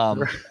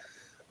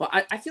 Well,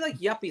 I feel like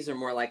yuppies are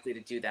more likely to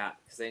do that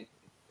because they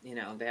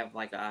have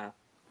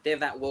they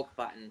have that woke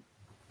button.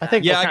 I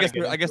think. Yeah,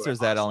 I guess there's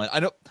that element.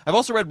 I've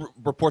also read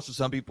reports of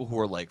some people who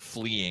are like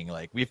fleeing,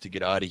 like, we have to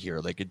get out of here,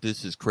 like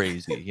this is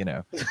crazy,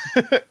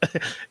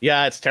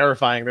 Yeah, it's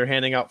terrifying. They're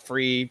handing out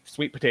free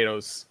sweet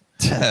potatoes.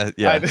 Yeah.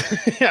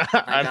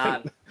 My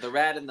God, the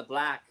red and the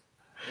black.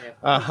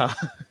 Uh-huh.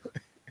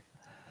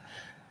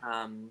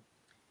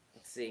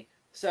 Let's see.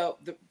 So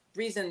the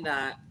reason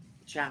that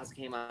Chaz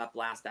came up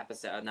last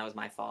episode, and that was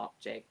my fault,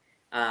 Jake,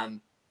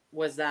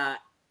 was that,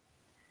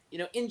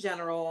 in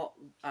general,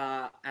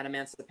 at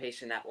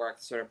Emancipation Network,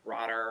 sort of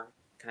broader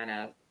kind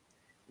of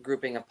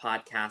grouping of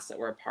podcasts that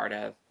we're a part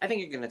of. I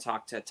think you're going to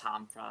talk to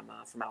Tom from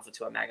Alpha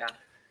to Omega.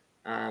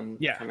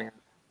 Coming up.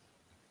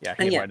 Yeah,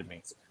 he invited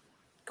me.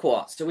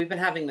 Cool. So we've been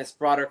having this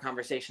broader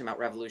conversation about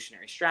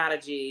revolutionary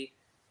strategy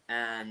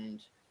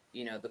and,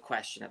 the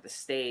question of the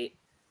state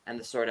and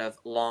the sort of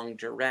longue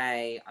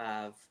durée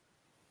of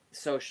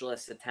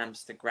socialist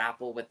attempts to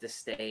grapple with the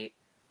state,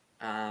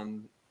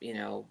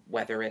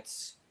 whether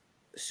it's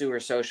sewer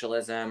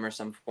socialism or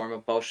some form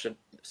of Bolshevism,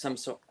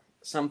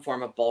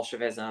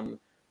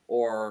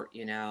 or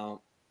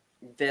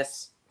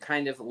this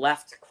kind of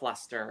left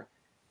cluster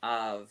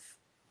of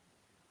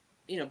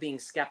being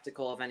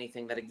skeptical of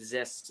anything that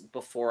exists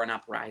before an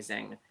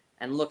uprising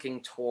and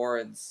looking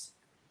towards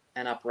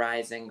an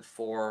uprising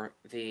for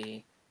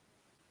the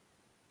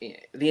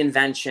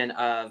invention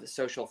of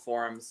social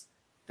forms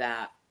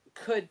that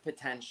could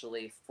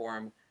potentially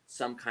form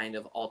some kind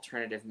of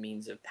alternative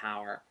means of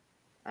power,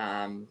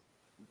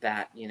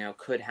 that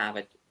could have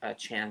a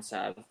chance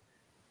of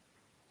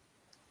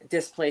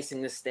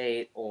displacing the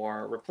state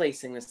or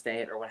replacing the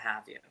state or what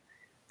have you.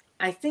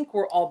 I think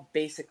we're all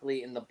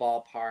basically in the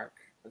ballpark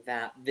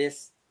that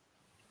this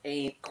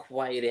ain't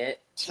quite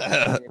it.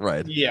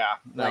 Right. Yeah.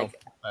 No.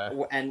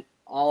 And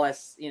all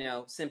us,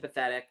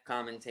 sympathetic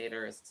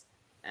commentators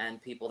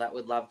and people that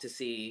would love to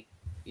see,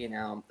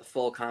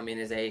 full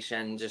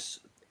communization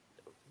just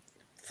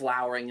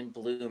flowering and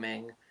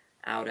blooming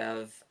out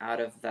of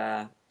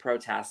the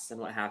protests and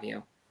what have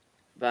you.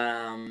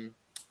 But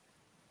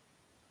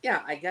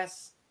yeah, I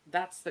guess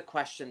that's the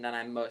question that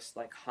I'm most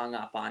hung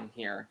up on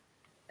here,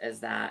 is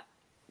that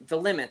the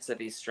limits of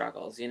these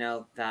struggles,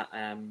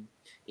 that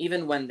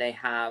even when they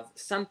have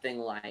something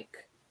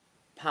like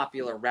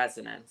popular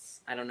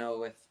resonance, I don't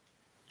know if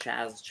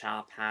Chaz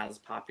Chop has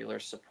popular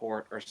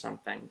support or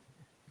something,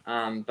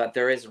 but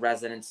there is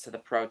resonance to the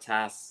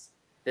protests.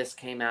 This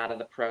came out of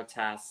the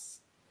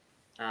protests.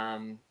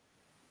 I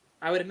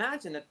would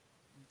imagine that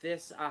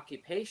this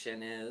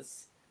occupation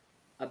is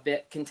a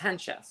bit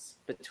contentious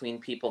between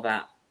people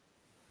that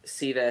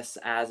see this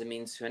as a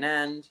means to an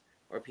end,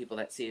 or people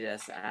that see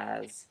this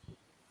as,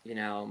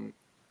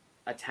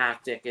 a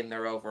tactic in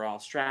their overall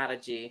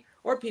strategy,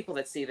 or people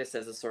that see this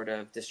as a sort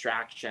of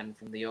distraction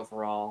from the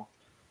overall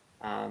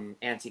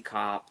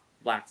anti-cop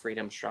Black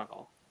freedom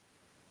struggle.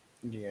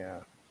 Yeah.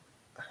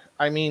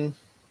 I mean,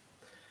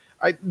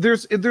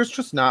 There's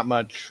just not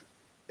much.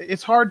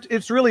 It's hard.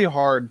 It's really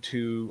hard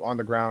to on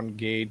the ground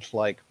gauge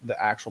like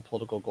the actual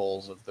political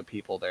goals of the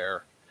people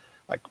there.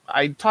 Like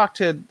I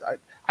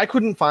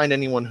couldn't find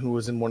anyone who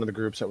was in one of the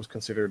groups that was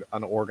considered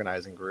an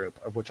organizing group,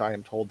 of which I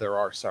am told there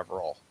are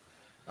several.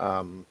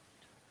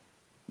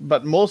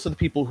 But most of the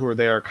people who are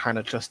there kind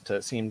of just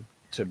seem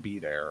to be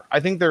there. I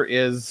think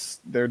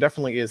there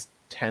definitely is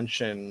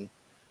tension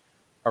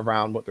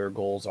around what their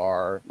goals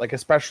are, like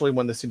especially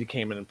when the city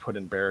came in and put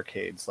in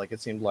barricades. Like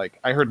it seemed like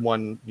I heard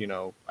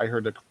I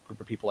heard a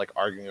group of people like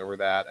arguing over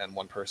that, and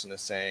one person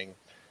is saying,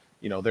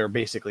 they're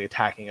basically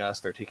attacking us,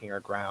 they're taking our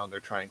ground, they're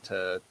trying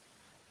to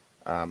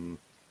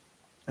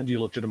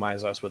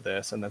delegitimize us with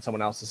this, and then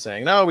someone else is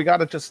saying, no, we got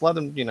to just let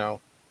them,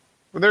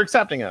 they're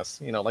accepting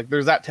us, like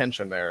there's that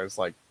tension there. It's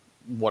like,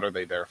 what are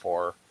they there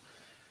for?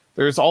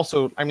 There's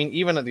also, I mean,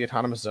 even at the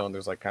autonomous zone,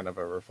 there's like kind of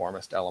a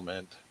reformist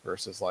element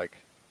versus like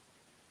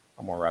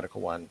a more radical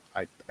one,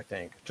 I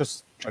think,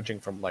 just judging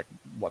from like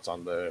what's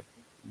on the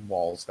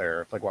walls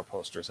there, like what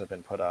posters have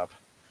been put up.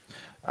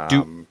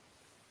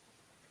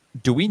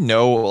 Do we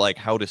know like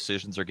how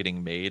decisions are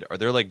getting made? Are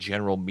there like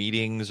general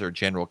meetings or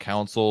general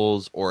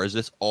councils, or is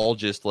this all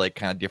just like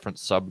kind of different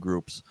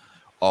subgroups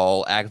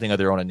all acting on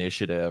their own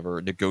initiative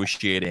or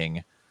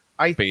negotiating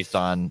based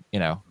on,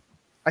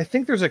 I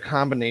think there's a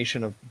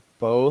combination of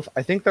both.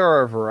 I think there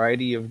are a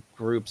variety of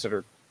groups that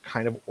are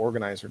kind of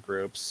organizer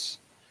groups.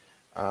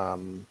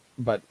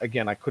 But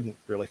again, I couldn't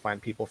really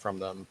find people from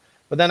them.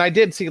 But then I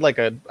did see like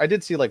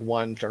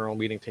one general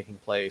meeting taking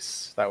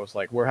place that was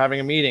like, we're having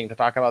a meeting to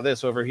talk about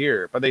this over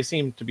here. But they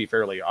seem to be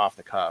fairly off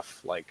the cuff,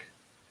 like,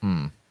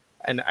 and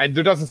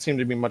there doesn't seem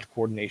to be much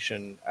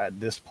coordination at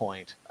this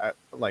point,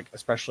 like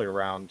especially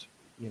around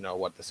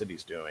what the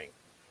city's doing,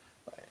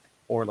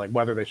 or like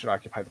whether they should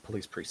occupy the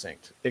police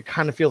precinct. It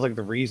kind of feels like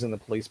the reason the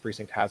police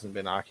precinct hasn't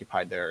been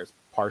occupied there is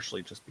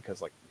partially just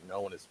because like no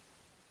one is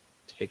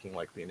taking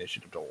like the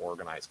initiative to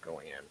organize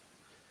going in.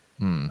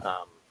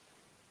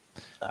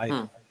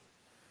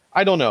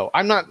 I don't know.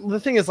 I'm not. The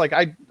thing is, like,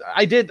 I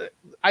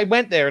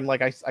went there and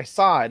like I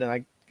saw it and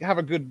I have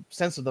a good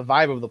sense of the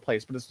vibe of the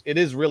place, but it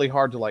is really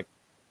hard to like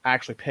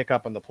actually pick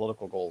up on the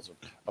political goals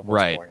of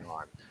what's going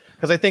on,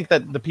 because I think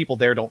that the people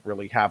there don't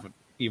really have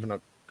even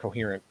a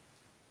coherent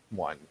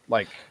one.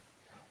 Like,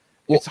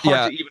 it's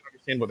hard to even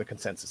understand what the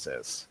consensus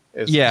is.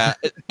 I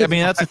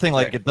mean, that's the thing.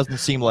 Like, it doesn't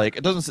seem like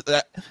it doesn't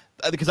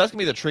because that's gonna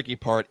be the tricky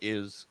part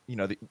is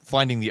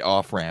finding the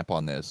off ramp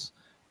on this.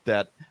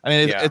 That I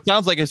mean, it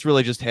sounds like it's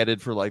really just headed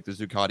for like the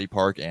Zuccotti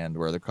Park end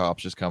where the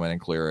cops just come in and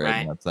clear it,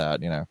 and that's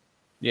that.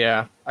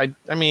 Yeah,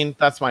 I mean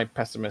that's my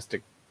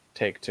pessimistic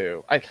take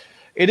too.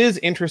 It is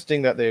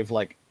interesting that they've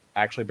like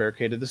actually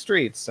barricaded the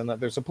streets and that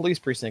there's a police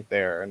precinct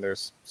there and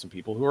there's some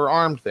people who are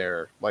armed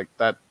there. Like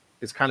that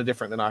is kind of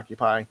different than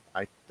Occupy,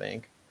 I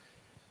think.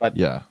 But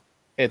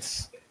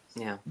it's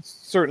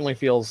certainly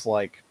feels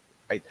like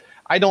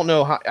I don't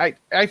know how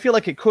I feel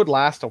like it could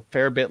last a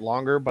fair bit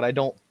longer, but I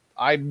don't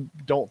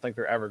think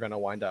they're ever going to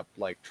wind up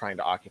like trying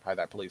to occupy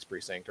that police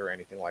precinct or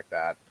anything like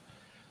that.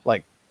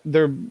 Like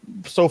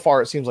so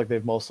far it seems like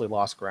they've mostly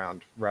lost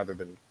ground rather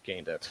than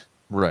gained it.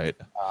 Right.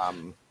 I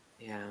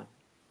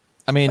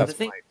mean,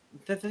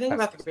 the thing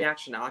about the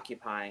reaction to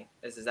Occupy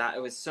is that it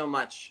was so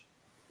much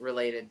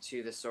related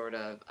to the sort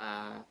of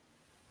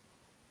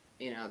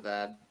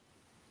the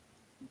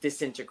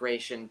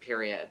disintegration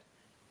period,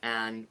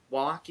 and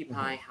while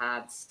Occupy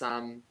had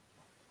some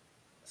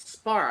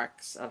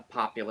sparks of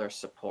popular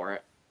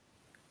support,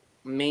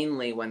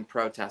 mainly when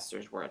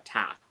protesters were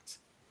attacked,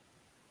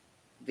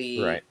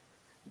 the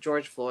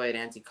George Floyd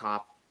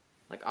anti-cop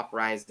like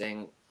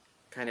uprising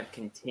kind of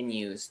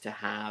continues to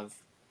have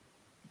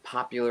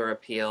popular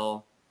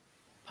appeal,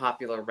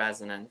 popular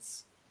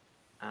resonance.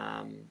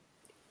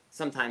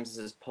 Sometimes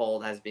this is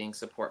polled as being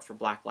support for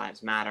Black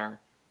Lives Matter,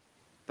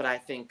 but I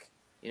think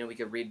we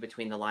could read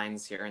between the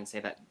lines here and say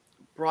that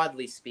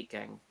broadly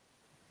speaking,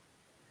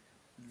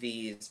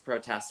 these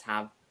protests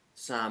have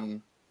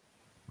some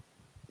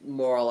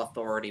moral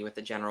authority with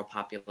the general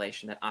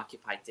population that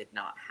Occupy did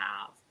not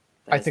have.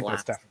 I think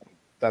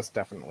that's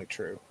definitely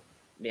true.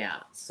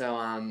 Yeah.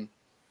 So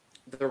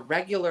the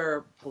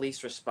regular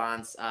police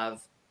response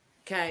of,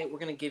 okay, we're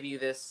going to give you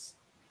this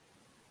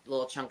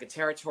little chunk of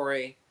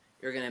territory.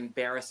 You're going to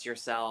embarrass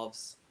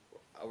yourselves.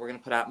 We're going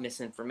to put out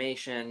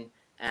misinformation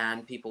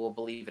and people will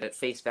believe it at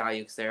face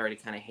value because they already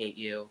kind of hate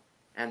you.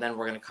 And then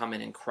we're going to come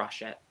in and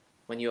crush it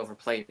when you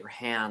overplay your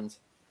hand.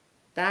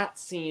 That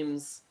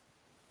seems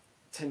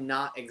to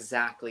not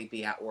exactly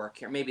be at work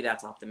here. Maybe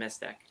that's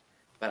optimistic,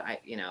 but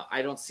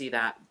I don't see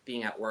that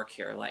being at work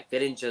here. Like they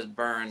didn't just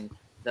burn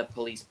the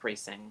police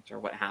precinct or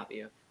what have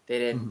you. They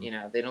didn't,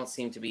 they don't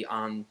seem to be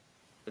on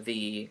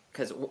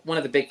because one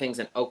of the big things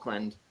in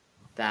Oakland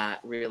that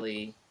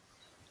really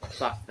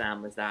fucked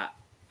them was that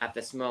at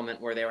this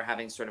moment where they were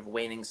having sort of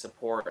waning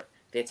support,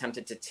 they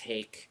attempted to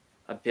take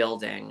a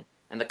building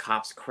and the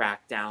cops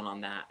cracked down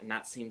on that. And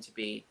that seemed to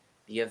be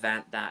the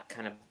event that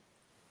kind of,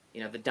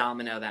 the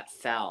domino that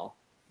fell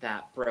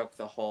that broke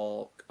the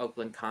whole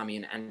Oakland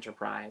commune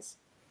enterprise.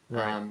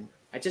 Right.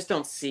 I just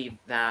don't see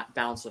that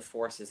balance of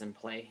forces in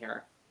play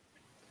here.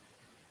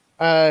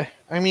 I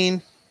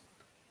mean,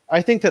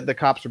 I think that the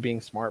cops are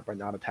being smart by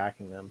not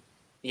attacking them.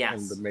 Yes.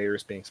 And the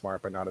mayor's being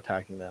smart by not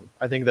attacking them.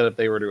 I think that if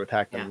they were to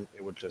attack them,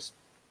 it would just,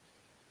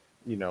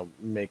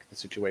 make the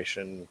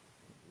situation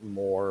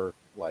more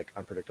like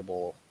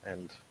unpredictable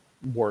and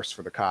worse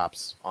for the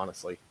cops,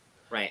 honestly.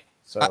 Right.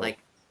 So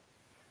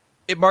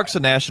it marks a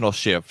national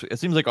shift. It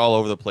seems like all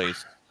over the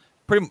place.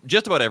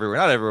 Just about everywhere,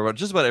 not everywhere, but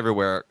just about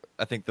everywhere.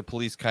 I think the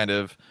police kind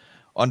of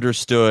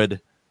understood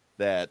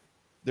that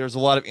there's a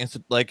lot of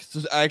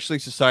actually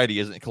society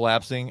isn't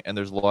collapsing, and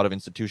there's a lot of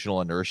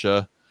institutional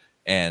inertia,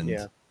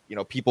 and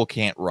people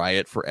can't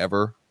riot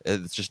forever.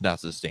 It's just not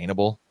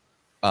sustainable.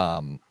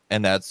 And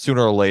that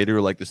sooner or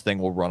later, like, this thing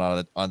will run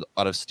out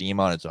of steam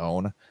on its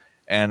own,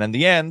 and in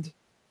the end,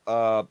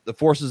 the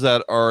forces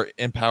that are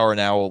in power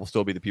now will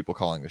still be the people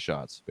calling the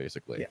shots,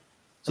 basically. Yeah.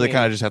 So they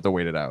kind of just have to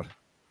wait it out.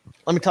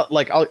 Let me tell,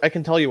 I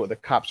can tell you what the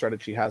cop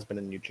strategy has been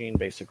in Eugene,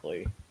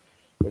 basically,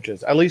 which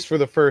is, at least for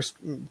the first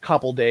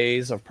couple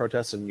days of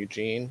protests in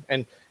Eugene,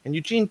 and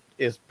Eugene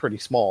is pretty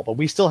small, but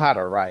we still had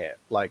a riot.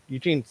 Like,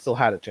 Eugene still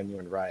had a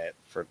genuine riot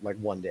for like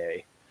one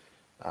day,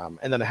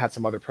 and then it had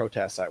some other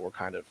protests that were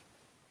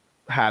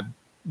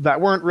that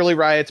weren't really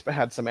riots, but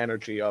had some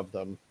energy of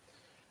them.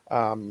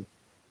 And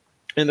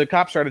the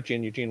cop strategy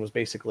in Eugene was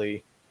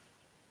basically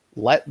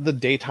let the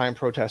daytime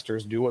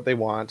protesters do what they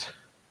want.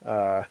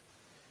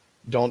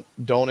 Don't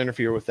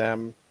interfere with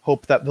them.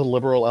 Hope that the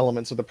liberal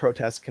elements of the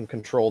protest can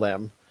control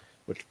them,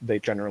 which they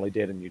generally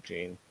did in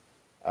Eugene.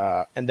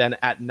 And then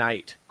at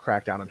night,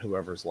 crack down on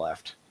whoever's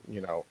left.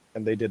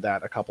 And they did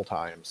that a couple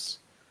times.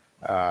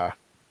 My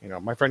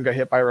friend got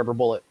hit by a rubber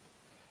bullet.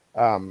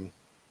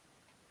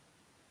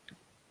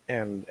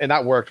 And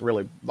that worked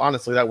really,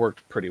 honestly, that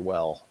worked pretty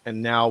well.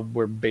 And now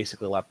we're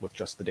basically left with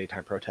just the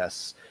daytime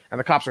protests, and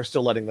the cops are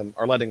still letting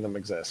them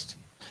exist.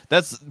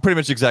 That's pretty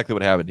much exactly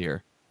what happened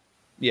here.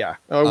 Yeah,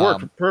 it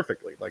worked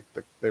perfectly. Like,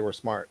 they were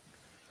smart.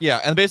 Yeah,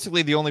 and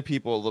basically the only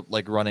people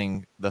like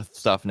running the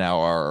stuff now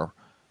are,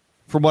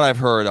 from what I've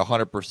heard,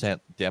 100%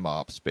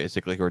 demops,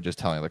 basically, who are just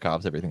telling the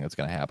cops everything that's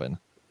going to happen.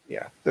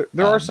 Yeah,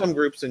 there are some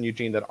groups in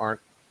Eugene that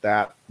aren't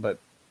that, but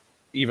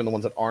even the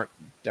ones that aren't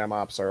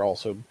demops are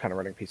also kind of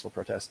running peaceful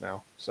protests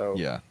now. So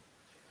yeah.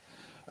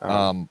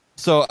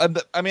 So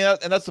I mean,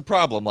 and that's the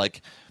problem.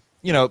 Like,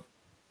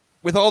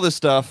 with all this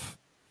stuff,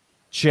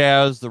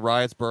 Chaz, the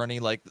riots, Bernie,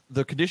 like,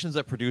 the conditions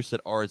that produce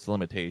it are its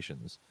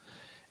limitations.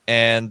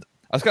 And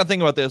I was kind of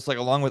thinking about this, like,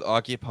 along with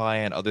Occupy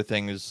and other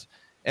things,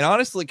 and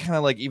honestly, kind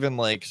of like even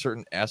like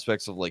certain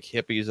aspects of like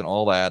hippies and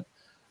all that.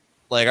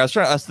 Like, I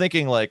was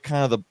thinking, like,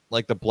 kind of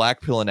the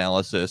black pill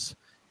analysis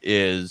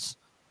is,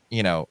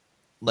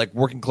 like,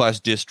 working class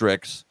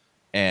districts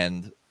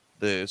and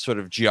the sort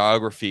of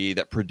geography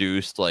that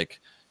produced like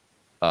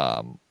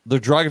the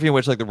geography in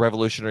which like the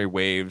revolutionary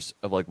waves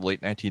of like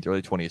late 19th,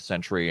 early 20th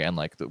century and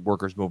like the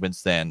workers'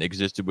 movements then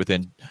existed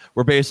within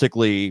were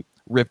basically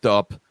ripped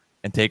up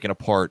and taken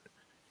apart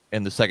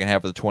in the second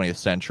half of the 20th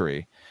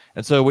century.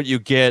 And so what you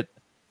get,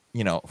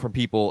 from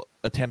people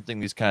attempting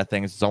these kind of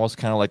things, it's almost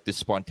kind of like this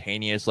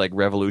spontaneous like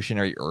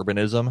revolutionary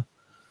urbanism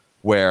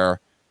where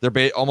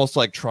they're almost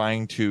like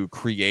trying to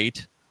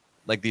create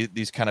like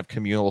these kind of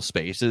communal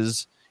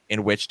spaces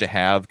in which to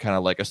have kind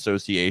of like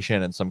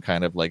association and some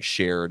kind of like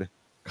shared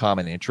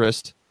common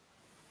interest.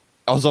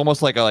 I was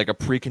almost like a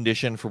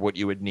precondition for what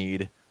you would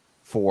need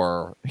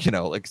for,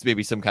 like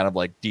maybe some kind of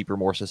like deeper,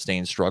 more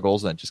sustained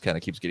struggles, and it just kind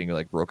of keeps getting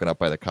like broken up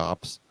by the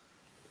cops.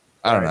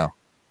 I don't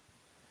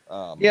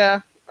know.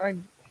 Yeah,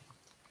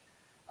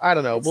 I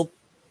don't know.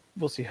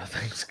 We'll see how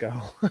things go.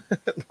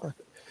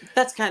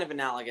 That's kind of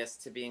analogous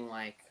to being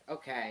like,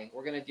 okay,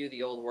 we're going to do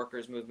the old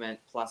workers' movement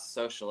plus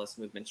socialist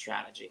movement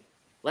strategy.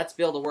 Let's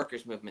build a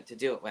workers' movement to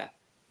do it with.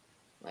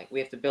 Like, we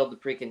have to build the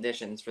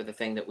preconditions for the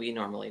thing that we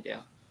normally do.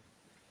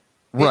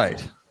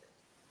 Right.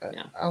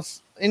 Yeah.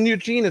 In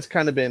Eugene, it's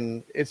kind of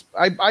been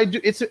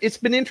it's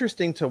been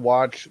interesting to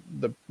watch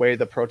the way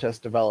the protests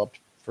developed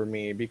for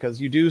me,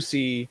 because you do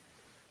see,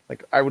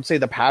 like, I would say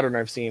the pattern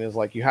I've seen is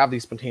like you have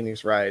these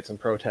spontaneous riots and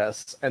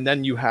protests, and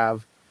then you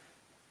have,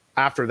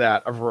 after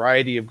that, a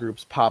variety of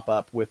groups pop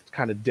up with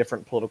kind of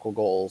different political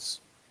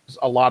goals,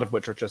 a lot of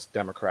which are just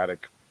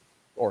democratic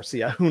or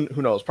CIA,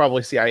 who knows,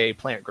 probably CIA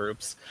plant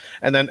groups,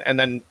 and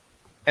then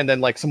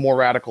like some more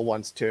radical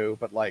ones too.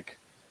 But like,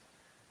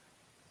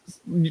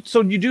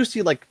 so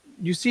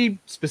you see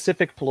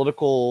specific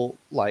political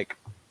like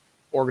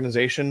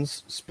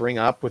organizations spring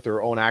up with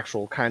their own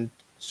actual kind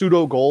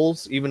pseudo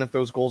goals, even if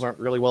those goals aren't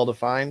really well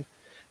defined.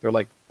 They're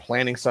like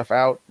planning stuff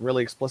out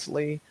really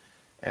explicitly,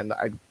 and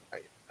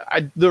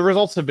the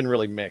results have been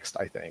really mixed,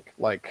 I think.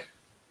 Like,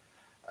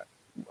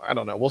 I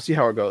don't know. We'll see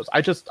how it goes.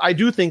 I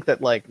do think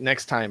that like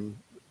next time,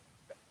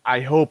 I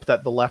hope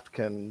that the left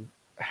can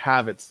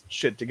have its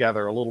shit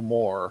together a little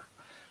more,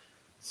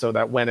 so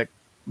that when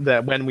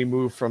we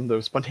move from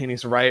the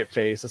spontaneous riot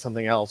phase to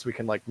something else, we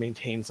can like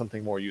maintain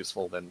something more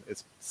useful than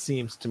it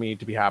seems to me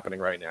to be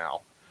happening right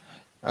now.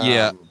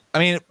 Yeah, I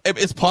mean,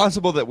 it's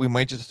possible that we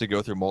might just have to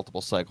go through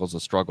multiple cycles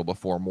of struggle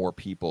before more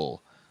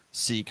people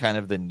see kind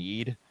of the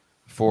need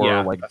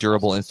for like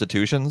durable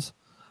institutions.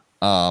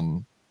 I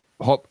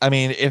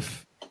mean,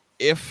 if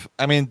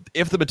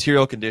the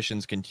material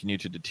conditions continue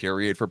to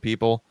deteriorate for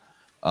people,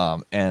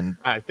 and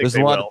I think there's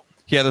they will.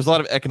 there's a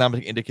lot of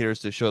economic indicators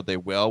to show that they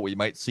will. We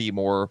might see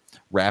more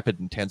rapid,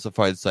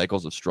 intensified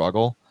cycles of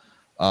struggle.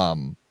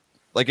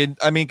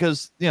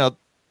 Because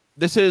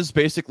this is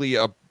basically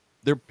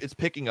it's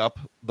picking up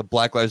the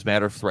Black Lives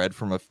Matter thread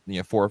from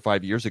 4 or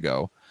 5 years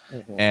ago,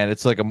 and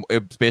it's like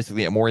it's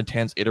basically a more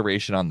intense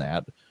iteration on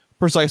that,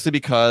 precisely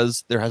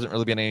because there hasn't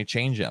really been any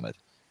change on it,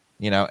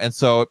 and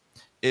so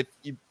if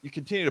you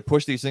continue to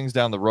push these things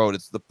down the road,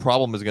 the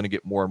problem is going to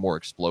get more and more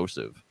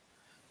explosive.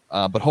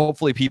 But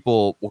hopefully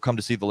people will come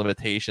to see the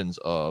limitations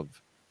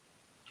of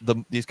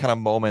these kind of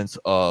moments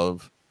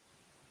of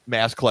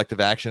mass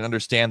collective action,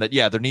 understand that,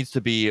 there needs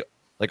to be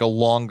like a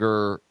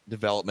longer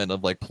development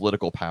of like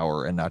political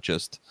power and not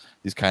just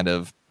these kind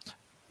of,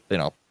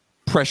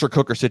 pressure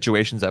cooker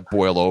situations that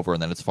boil over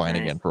and then it's fine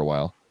again for a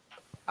while.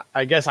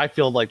 I guess I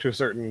feel like to a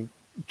certain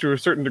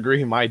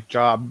degree, my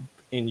job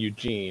in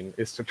Eugene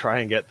is to try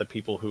and get the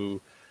people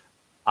who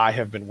I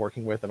have been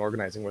working with and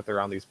organizing with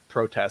around these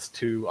protests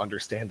to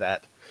understand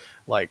that,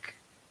 like,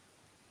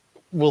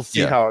 we'll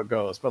see how it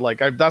goes. But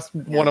like, that's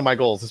one of my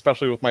goals,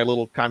 especially with my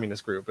little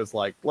communist group, is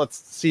like, let's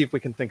see if we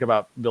can think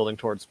about building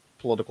towards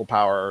political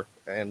power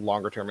and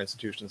longer term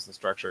institutions and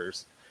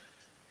structures.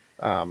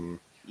 Well,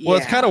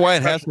 it's kind of why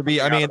it has to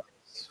be. I mean,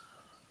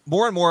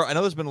 more and more, I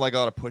know there's been like a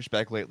lot of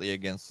pushback lately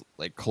against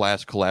like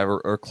class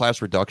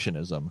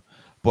reductionism,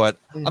 but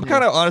I'm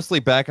kind of honestly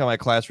back on my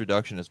class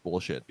reductionist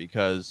bullshit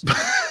because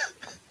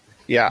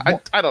I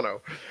don't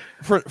know,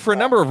 for a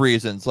number of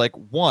reasons. Like,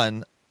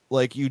 one,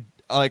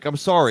 I'm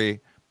sorry,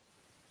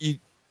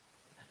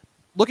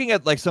 looking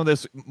at like some of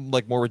this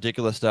like more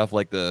ridiculous stuff,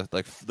 like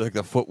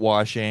the foot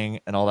washing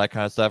and all that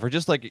kind of stuff, or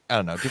just like, I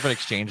don't know, different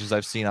exchanges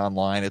I've seen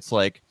online. It's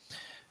like,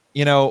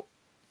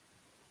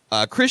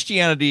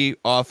 Christianity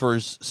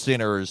offers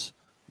sinners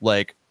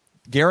like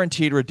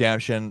guaranteed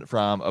redemption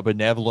from a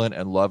benevolent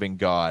and loving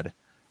God.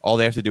 All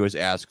they have to do is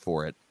ask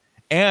for it.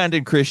 And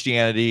in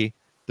Christianity,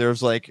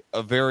 there's like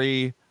a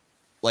very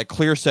like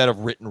clear set of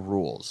written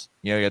rules.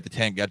 You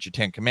got your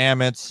 10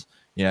 Commandments.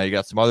 You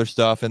got some other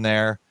stuff in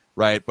there,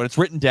 right? But it's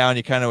written down.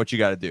 You kind of know what you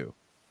got to do.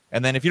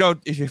 And then if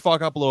you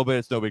fuck up a little bit,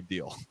 it's no big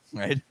deal,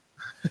 right?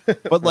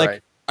 But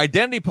like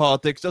identity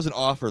politics doesn't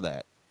offer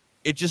that.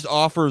 It just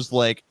offers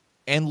like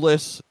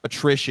endless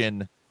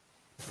attrition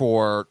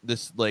for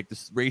this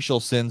racial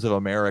sins of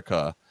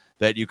America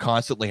that you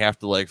constantly have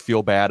to like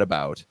feel bad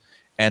about,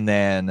 and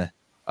then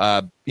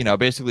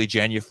basically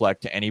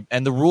genuflect to any,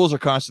 and the rules are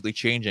constantly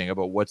changing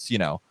about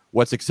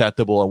what's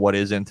acceptable and what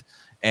isn't,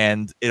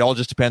 and it all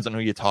just depends on who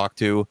you talk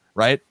to,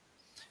 right?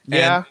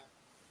 And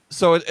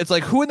so it's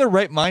like, who in their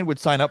right mind would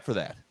sign up for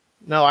that?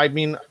 No, I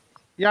mean,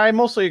 I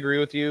mostly agree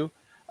with you.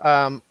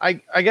 I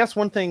guess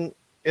one thing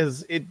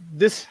is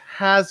this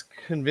has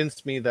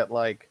convinced me that,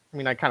 like, I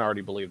mean, I kind of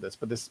already believe this,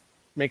 but this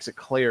makes it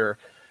clear,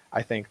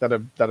 I think, that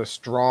a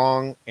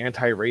strong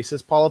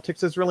anti-racist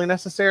politics is really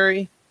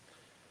necessary.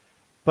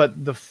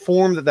 But the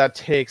form that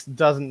takes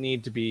doesn't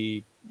need to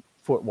be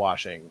foot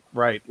washing,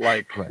 right?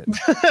 Like, right.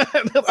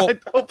 I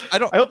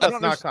hope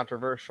that's not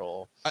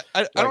controversial.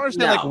 I don't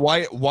understand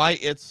why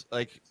it's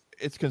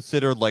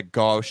considered like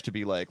gauche to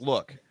be like,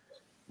 look,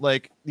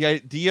 like the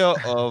idea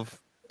of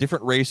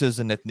different races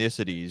and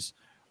ethnicities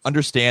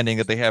understanding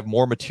that they have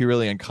more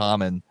materially in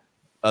common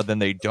than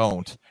they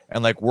don't,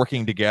 and like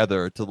working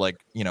together to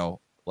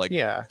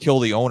kill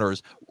the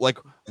owners. Like,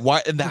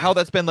 why and how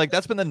that's been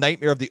the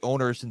nightmare of the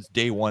owners since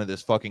day one of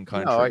this fucking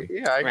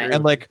country. I agree.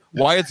 And like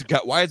why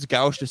it's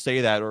gauche to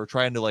say that, or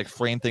trying to like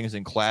frame things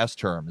in class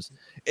terms.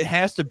 It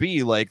has to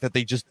be like that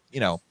they just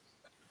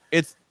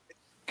it's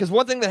because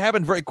one thing that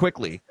happened very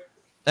quickly,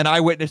 and I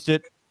witnessed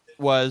it,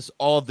 was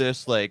all of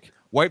this like,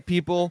 white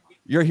people,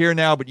 you're here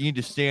now, but you need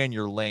to stay in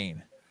your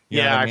lane.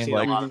 You know what I mean?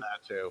 Like, a lot of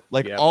that too.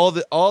 Like all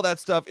that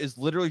stuff is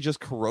literally just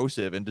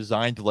corrosive and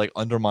designed to like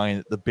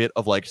undermine the bit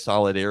of like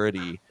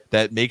solidarity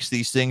that makes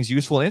these things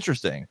useful and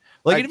interesting.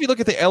 Like, if you look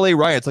at the LA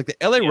riots, like the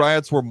LA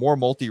riots were more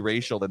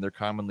multiracial than they're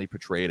commonly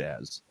portrayed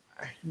as.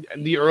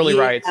 The early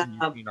riots in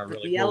Eugene are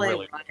really, the LA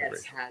really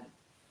riots had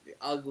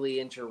ugly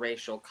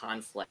interracial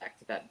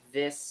conflict that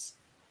this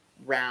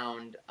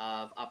round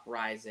of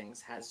uprisings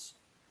has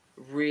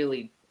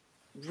really,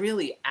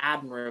 really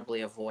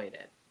admirably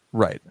avoided.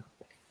 Right.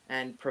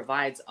 And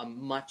provides a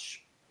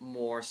much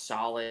more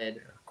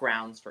solid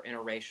grounds for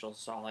interracial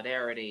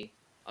solidarity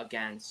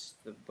against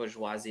the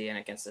bourgeoisie and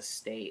against the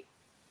state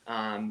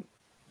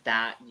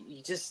that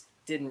you just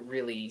didn't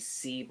really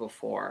see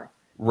before.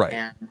 Right.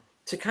 And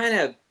to kind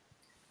of,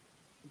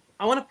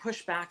 I want to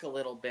push back a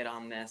little bit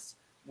on this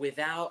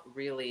without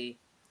really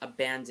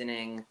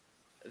abandoning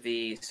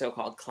the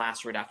so-called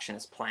class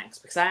reductionist planks,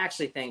 because I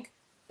actually think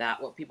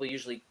that what people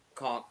usually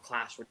call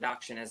class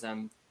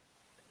reductionism,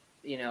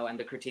 and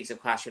the critiques of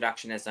class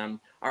reductionism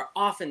are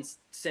often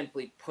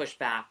simply pushed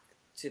back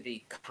to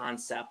the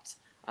concept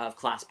of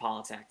class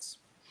politics.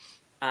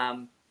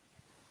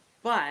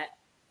 But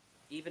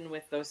even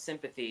with those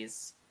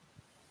sympathies,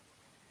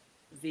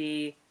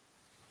 I'm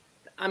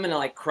gonna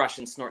like crush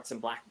and snort some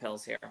black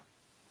pills here.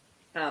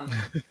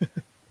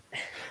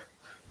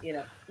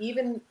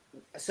 Even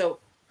so,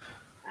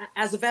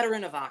 as a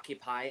veteran of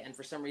Occupy, and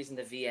for some reason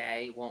the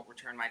VA won't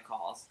return my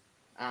calls,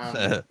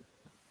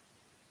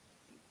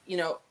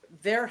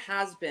 there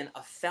has been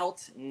a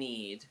felt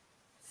need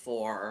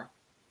for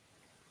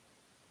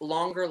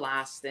longer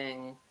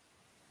lasting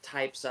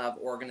types of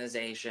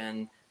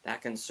organization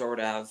that can sort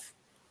of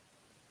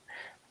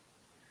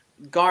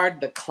guard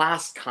the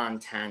class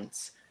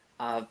content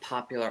of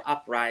popular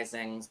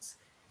uprisings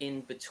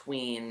in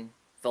between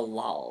the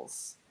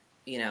lulls.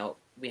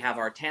 We have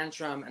our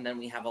tantrum and then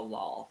we have a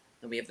lull.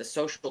 Then we have the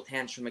social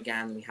tantrum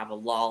again, we have a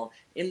lull.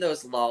 In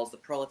those lulls, the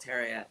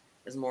proletariat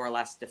is more or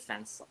less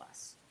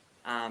defenseless.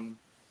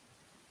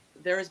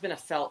 There has been a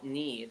felt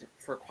need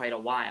for quite a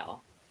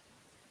while.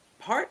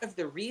 Part of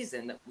the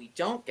reason that we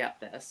don't get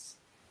this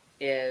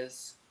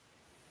is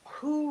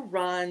who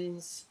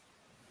runs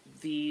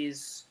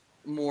these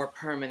more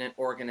permanent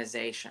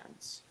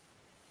organizations.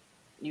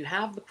 You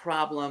have the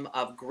problem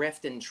of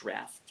grift and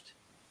drift.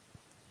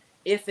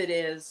 If it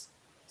is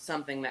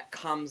something that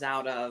comes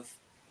out of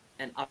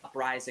an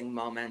uprising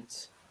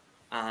moment,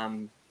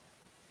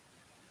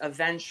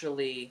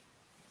 eventually,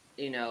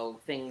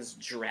 things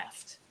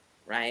drift,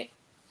 right?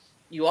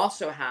 You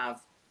also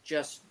have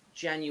just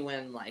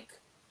genuine,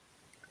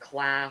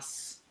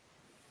 class,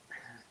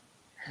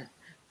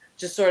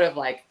 just sort of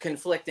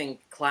conflicting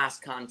class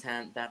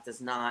content that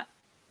does not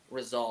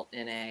result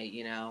in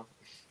a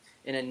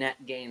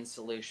net gain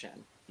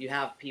solution. You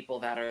have people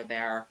that are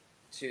there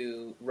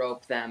to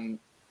rope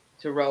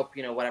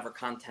whatever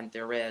content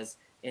there is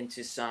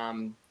into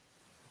some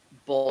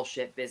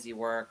bullshit busy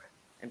work,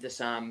 into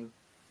some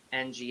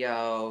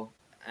NGO,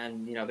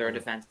 and there are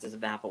defenses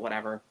of that, but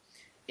whatever,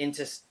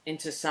 into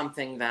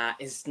something that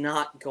is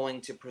not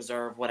going to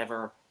preserve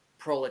whatever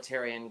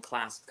proletarian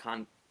class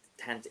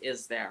content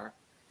is there,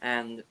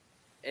 and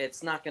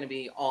it's not going to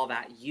be all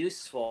that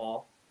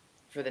useful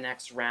for the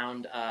next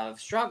round of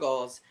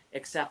struggles,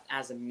 except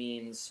as a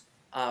means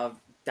of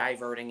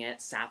diverting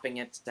it, sapping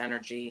its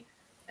energy,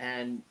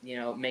 and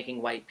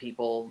making white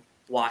people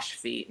wash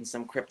feet and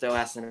some crypto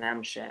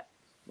S&M shit.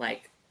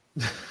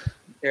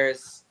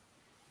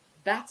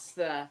 That's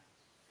the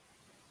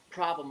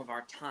problem of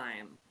our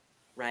time,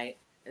 right?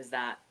 Is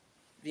that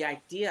the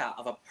idea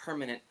of a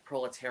permanent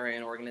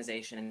proletarian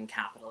organization in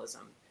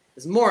capitalism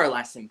is more or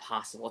less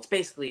impossible. It's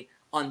basically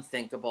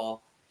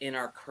unthinkable in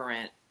our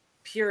current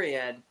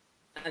period.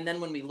 And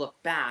then when we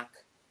look back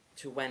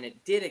to when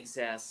it did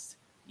exist,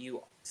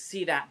 you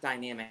see that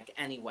dynamic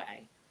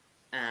anyway.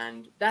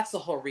 And that's the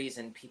whole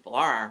reason people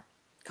are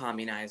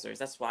communizers.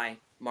 That's why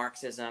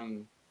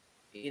Marxism,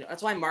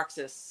 that's why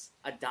Marxists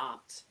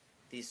adopt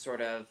these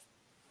sort of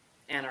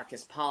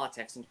anarchist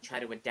politics and try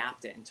to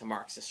adapt it into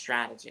Marxist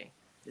strategy,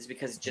 is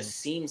because it just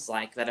seems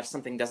like that if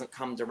something doesn't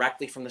come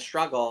directly from the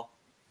struggle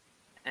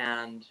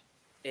and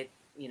it,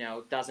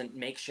 doesn't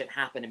make shit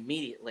happen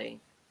immediately,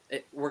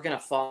 we're going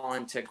to fall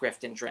into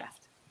grift and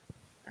drift.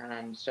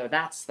 And so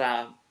that's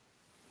the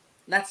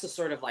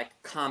sort of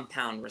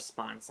compound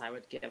response I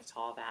would give to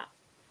all that.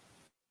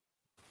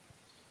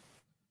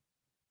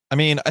 I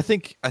mean, I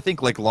think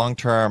long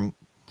term,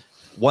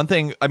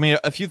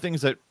 a few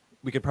things that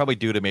we could probably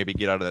do to maybe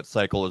get out of that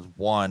cycle is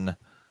one,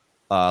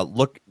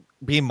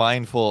 be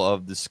mindful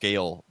of the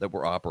scale that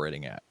we're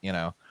operating at.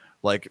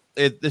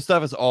 This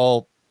stuff is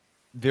all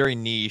very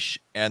niche,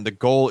 and the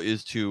goal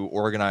is to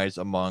organize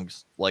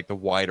amongst the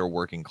wider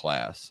working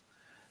class.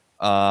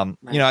 Right.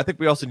 I think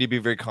we also need to be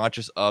very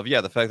conscious of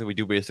the fact that we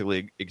do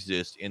basically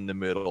exist in the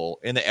middle,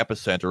 in the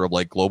epicenter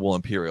of global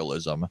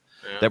imperialism,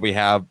 that we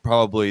have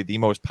probably the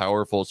most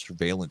powerful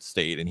surveillance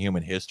state in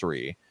human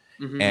history.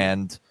 Mm-hmm.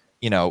 And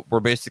we're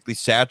basically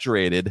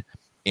saturated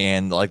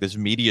in this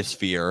media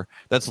sphere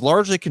that's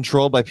largely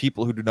controlled by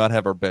people who do not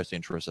have our best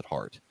interests at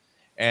heart.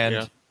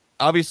 And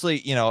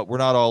obviously, we're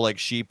not all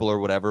sheeple or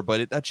whatever,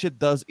 but that shit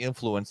does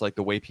influence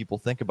the way people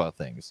think about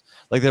things.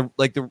 The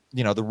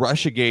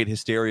Russiagate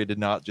hysteria did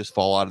not just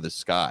fall out of the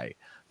sky.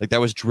 That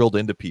was drilled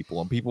into people,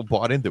 and people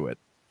bought into it.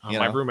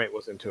 My roommate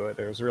was into it.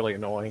 It was really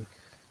annoying.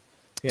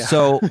 Yeah.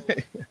 So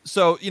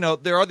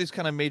there are these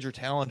kind of major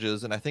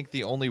challenges, and I think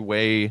the only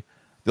way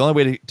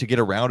to get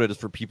around it is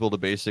for people to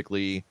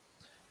basically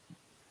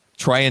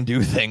try and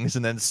do things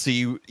and then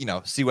see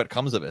what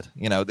comes of it.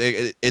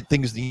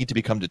 Things need to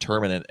become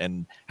determinate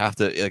and have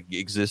to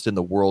exist in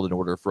the world in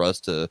order for us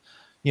to,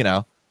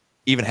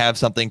 even have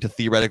something to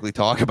theoretically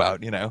talk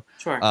about,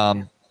 Sure.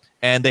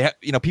 And they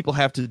people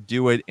have to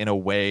do it in a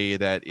way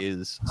that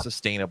is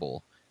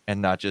sustainable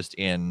and not just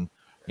in,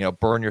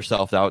 burn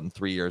yourself out in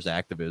 3 years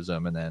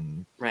activism and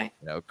then, right.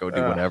 Go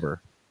do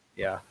whatever.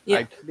 Yeah.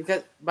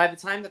 Because by the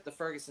time that the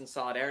Ferguson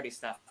Solidarity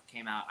stuff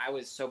came out, I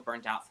was so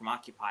burnt out from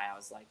Occupy. I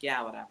was like,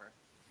 yeah, whatever.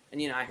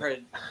 And, I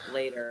heard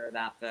later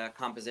that the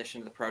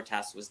composition of the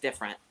protest was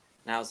different.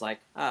 And I was like,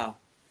 oh.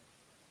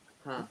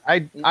 Huh.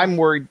 I'm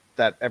worried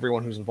that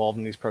everyone who's involved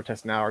in these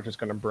protests now are just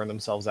going to burn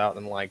themselves out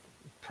in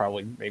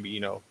probably maybe,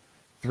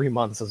 3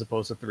 months as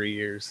opposed to 3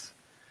 years.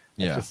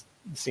 Yeah. Just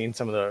seeing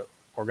some of the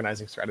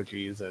organizing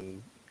strategies,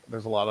 and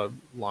there's a lot of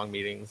long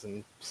meetings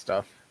and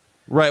stuff.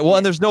 Right. Well,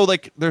 and there's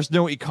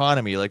no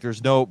economy. Like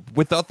there's no,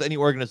 without any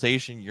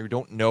organization, you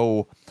don't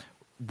know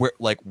where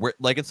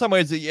in some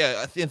ways,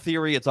 yeah, in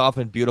theory, it's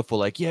often beautiful.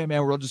 Like, yeah,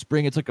 man, we're all just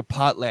bringing, it's like a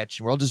potlatch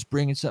and we're all just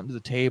bringing something to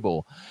the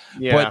table.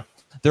 Yeah. But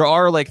there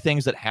are like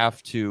things that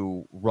have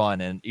to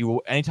run, and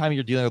anytime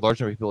you're dealing with large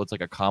number of people, it's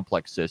like a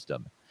complex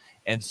system.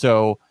 And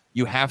so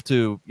you have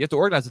to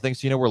organize the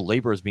things so you know where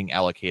labor is being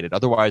allocated.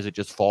 Otherwise, it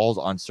just falls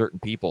on certain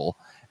people,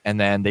 and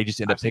then they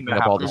just end up picking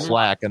up all the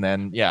slack. And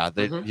then and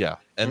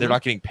they're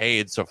not getting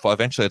paid. So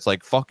eventually, it's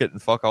like fuck it and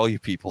fuck all you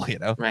people. You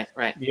know?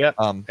 Right. Yeah.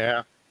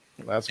 Yeah.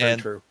 That's very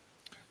true.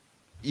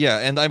 Yeah,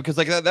 and because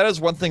like that is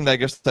one thing that I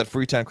guess that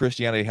Freetown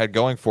Christianity had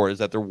going for it, is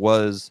that there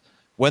was,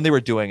 when they were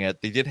doing it,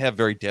 they did have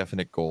very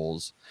definite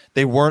goals.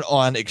 They weren't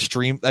on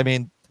extreme. I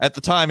mean, at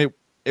the time,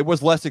 it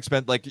was less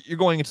expensive. Like you're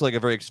going into like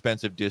a very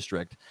expensive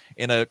district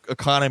in an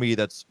economy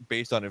that's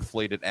based on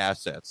inflated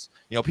assets.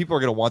 You know, people are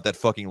going to want that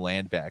fucking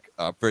land back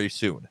very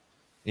soon.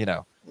 You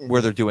know,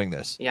 where they're doing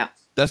this. Yeah,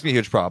 that's gonna be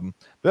a huge problem.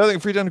 The other thing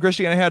Freetown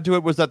Christianity had to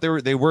it was that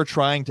they were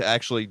trying to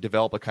actually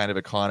develop a kind of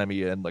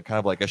economy and like kind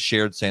of like a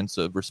shared sense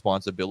of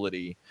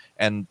responsibility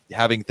and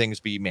having things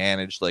be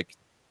managed, like,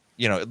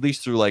 you know, at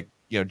least through like,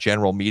 you know,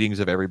 general meetings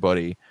of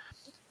everybody.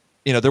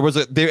 You know,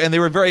 they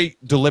were very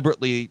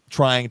deliberately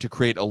trying to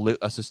create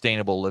a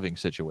sustainable living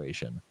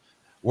situation,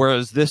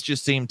 whereas this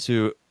just seemed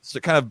to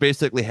kind of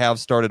basically have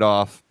started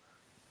off,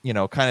 you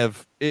know, kind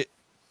of it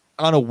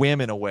on a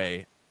whim in a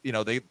way. You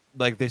know,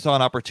 they saw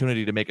an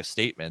opportunity to make a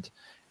statement,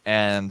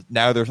 and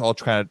now they're all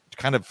kind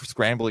of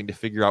scrambling to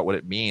figure out what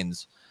it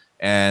means.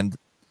 And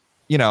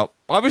you know,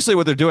 obviously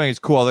what they're doing is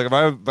cool. Like if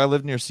I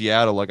lived near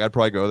Seattle, like I'd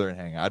probably go there and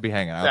hang out. I'd be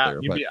hanging out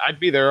there. I'd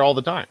be there all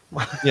the time.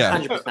 Yeah,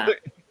 100%.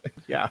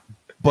 Yeah.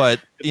 But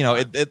you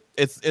know,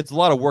 it's a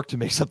lot of work to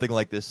make something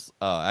like this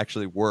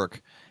actually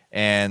work,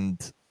 and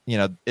you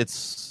know,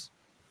 it's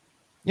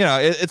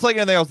it's like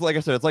anything else. Like I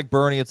said, it's like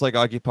Bernie, it's like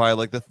Occupy.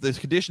 Like the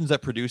conditions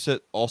that produce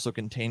it also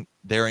contain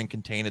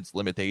its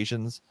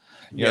limitations.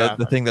 You know,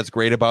 the thing that's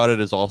great about it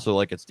is also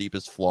like its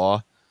deepest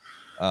flaw.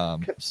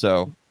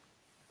 So,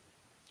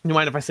 you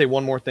mind if I say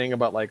one more thing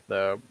about like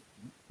the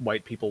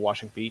white people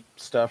washing feet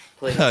stuff?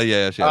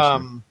 Yeah.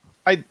 Sure.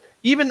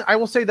 I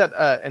will say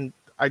that, and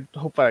I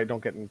hope that I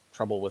don't get in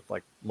trouble with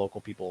like local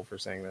people for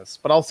saying this,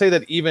 but I'll say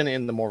that even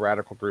in the more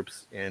radical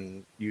groups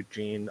in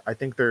Eugene, I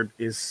think there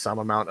is some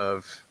amount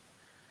of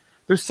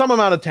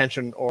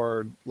tension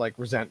or like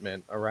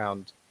resentment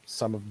around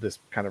some of this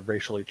kind of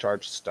racially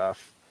charged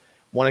stuff.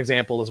 One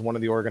example is one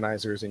of the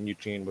organizers in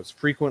Eugene was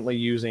frequently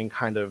using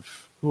who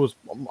was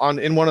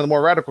in one of the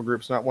more radical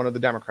groups, not one of the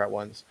Democrat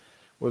ones,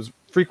 was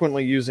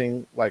frequently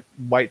using like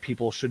white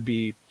people should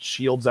be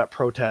shields at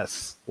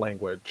protests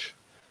language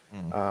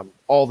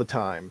all the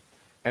time.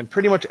 And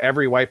pretty much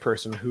every white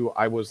person who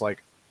I was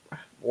like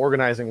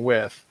organizing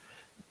with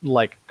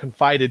like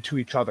confided to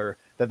each other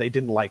that they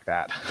didn't like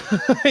that.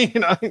 you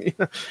know,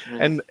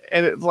 and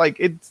it's like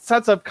it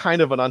sets up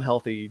kind of an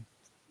unhealthy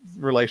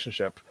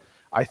relationship,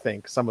 I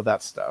think, some of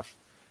that stuff.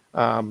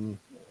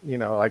 You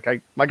know, like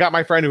I got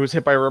my friend who was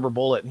hit by a rubber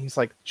bullet, and he's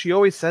like, she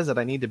always says that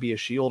I need to be a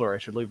shield or I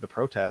should leave the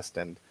protest,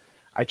 and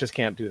I just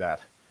can't do that.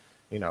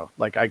 You know,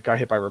 like I got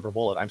hit by a rubber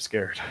bullet, I'm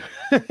scared.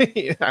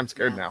 I'm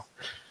scared now.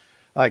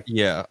 Like,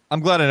 yeah, I'm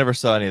glad I never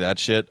saw any of that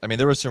shit. I mean,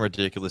 there was some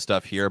ridiculous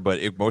stuff here, but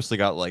it mostly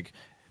got like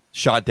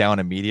shot down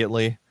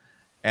immediately.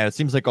 And it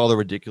seems like all the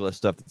ridiculous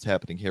stuff that's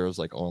happening here is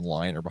like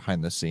online or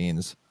behind the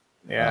scenes.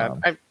 Yeah,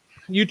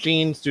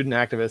 Eugene student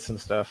activists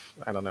and stuff.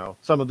 I don't know.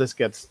 Some of this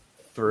gets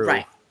through.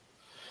 Right.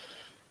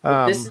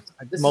 This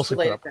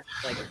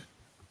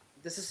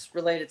is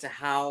related to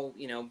how,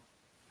 you know,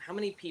 how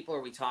many people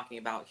are we talking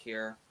about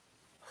here?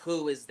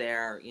 Who is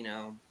there? You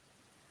know,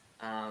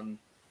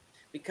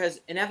 because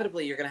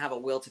inevitably you're going to have a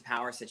will to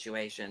power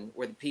situation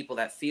where the people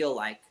that feel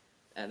like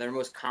they're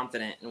most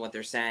confident in what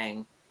they're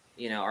saying,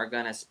 you know, are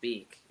going to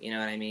speak. You know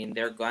what I mean?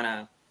 They're going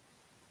to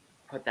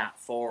put that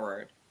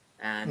forward.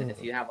 And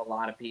if you have a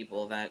lot of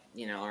people that,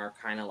 you know, are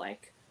kind of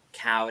like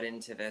cowed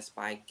into this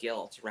by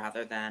guilt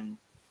rather than,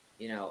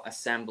 you know,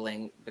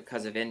 assembling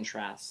because of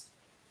interest.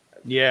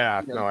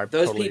 Yeah, you know, I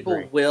those totally people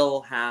agree.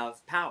 will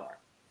have power,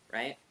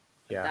 right?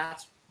 Yeah.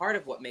 That's part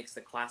of what makes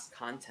the class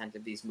content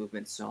of these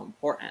movements so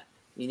important.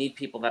 You need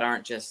people that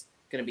aren't just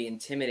going to be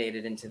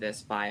intimidated into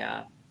this by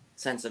a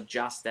sense of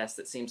justice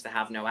that seems to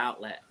have no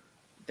outlet.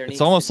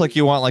 It's almost like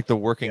you want like the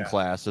working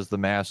class as the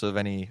mass of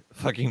any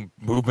fucking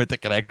movement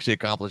that can actually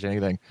accomplish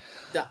anything.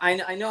 I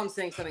know I'm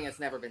saying something that's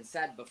never been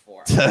said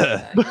before.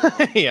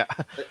 Yeah.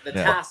 The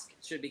task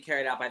should be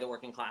carried out by the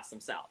working class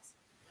themselves.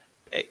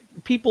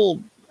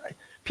 People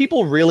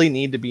really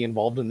need to be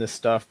involved in this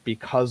stuff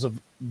because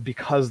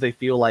they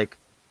feel like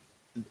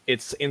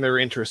it's in their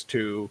interest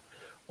to,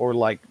 or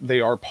like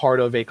they are part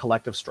of a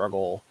collective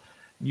struggle.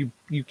 You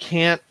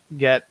can't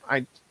get,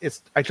 I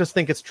just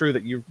think it's true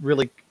that you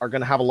really are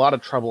going to have a lot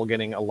of trouble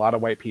getting a lot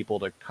of white people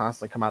to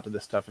constantly come out to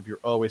this stuff if you're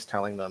always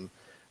telling them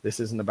this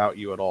isn't about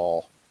you at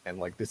all, and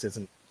like this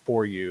isn't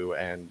for you,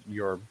 and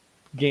you're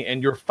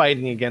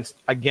fighting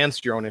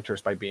against your own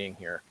interest by being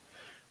here,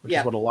 which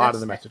is what a lot of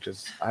the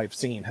messages I've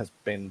seen has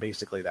been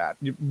basically that.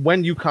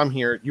 When you come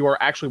here, you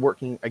are actually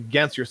working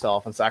against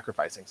yourself and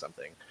sacrificing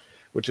something,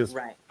 which is,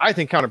 I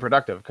think,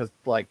 counterproductive, because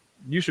like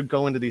you should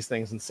go into these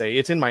things and say,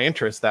 it's in my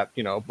interest that,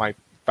 you know, my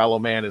fellow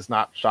man is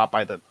not shot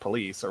by the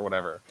police or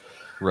whatever.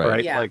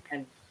 Right. Yeah. Like,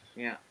 and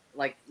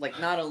like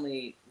not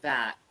only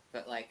that,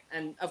 but like,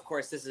 and of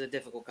course this is a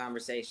difficult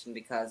conversation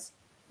because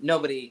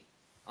nobody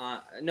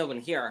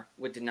here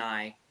would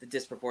deny the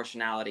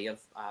disproportionality of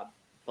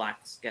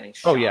blacks getting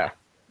shot. Oh yeah,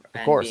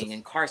 of course, being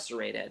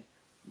incarcerated.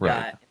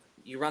 Right. But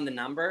you run the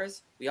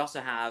numbers. We also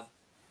have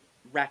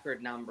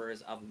record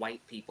numbers of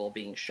white people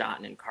being shot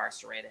and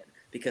incarcerated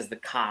because the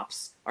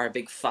cops are a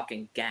big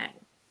fucking gang.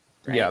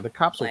 Right? Yeah, the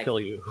cops will kill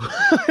you.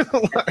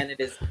 And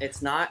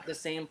it's not the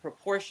same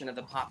proportion of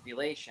the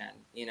population,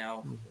 you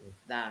know,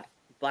 that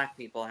black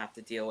people have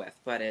to deal with,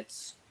 but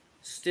it's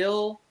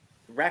still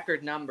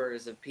record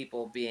numbers of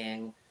people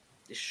being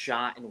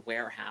shot and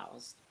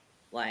warehoused.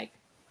 Like,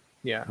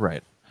 yeah,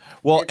 right.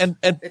 Well, and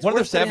it's one of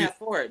the savvy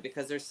for it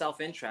because there's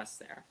self-interest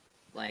there.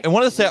 Like, and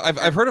one of the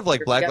I've heard of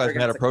like Black Lives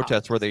Matter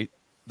protests where they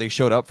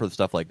showed up for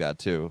stuff like that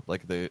too.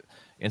 Like the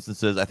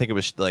instances, I think it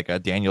was like a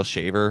Daniel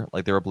Shaver,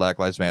 like there were Black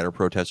Lives Matter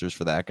protesters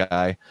for that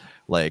guy.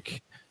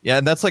 Like, yeah,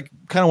 and that's like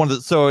kind of one of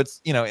the, so it's,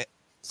 you know,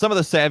 some of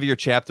the savvier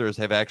chapters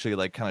have actually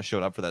like kind of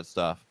showed up for that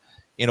stuff,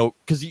 you know,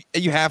 because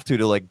you have to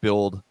like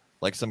build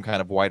like some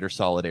kind of wider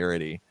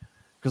solidarity.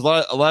 Because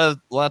a lot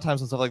of times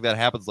when stuff like that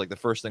happens, like the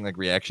first thing like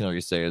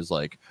reactionaries say is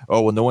like,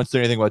 oh, well, no one said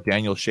anything about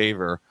Daniel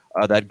Shaver,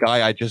 that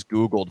guy I just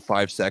Googled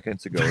 5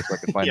 seconds ago, so I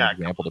could find an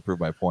example to prove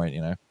my point,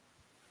 you know?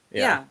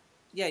 Yeah.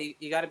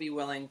 You got to be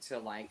willing to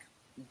like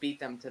beat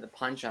them to the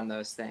punch on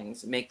those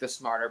things, make the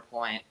smarter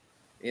point.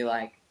 Be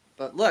like,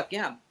 but look,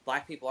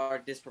 black people are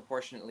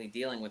disproportionately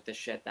dealing with this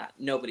shit that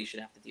nobody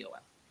should have to deal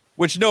with.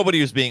 Which nobody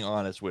who's being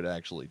honest would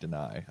actually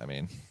deny. I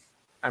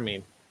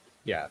mean,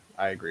 yeah,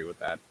 I agree with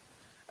that.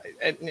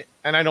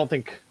 And I don't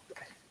think,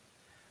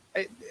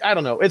 I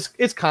don't know.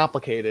 It's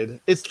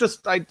complicated. It's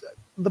just,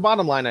 the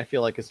bottom line, I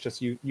feel like it's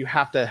just, you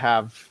got to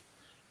have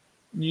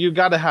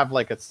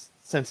like a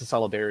sense of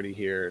solidarity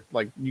here.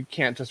 Like you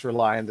can't just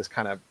rely on this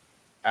kind of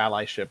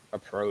allyship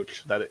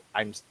approach that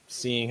I'm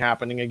seeing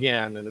happening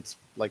again. And it's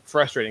like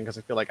frustrating because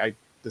I feel like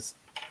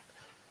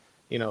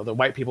the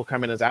white people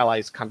come in as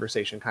allies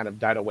conversation kind of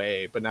died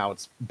away, but now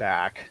it's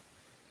back.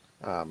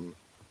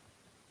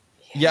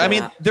 Yeah, I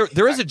mean,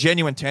 there is a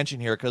genuine tension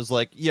here because,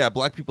 like, yeah,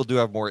 black people do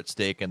have more at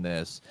stake in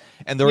this,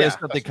 and there is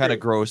something kind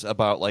of gross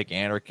about like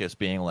anarchists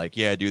being like,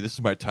 "Yeah, dude, this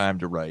is my time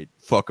to write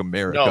fuck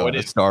America at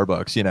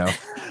Starbucks," you know?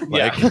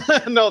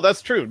 Like, no,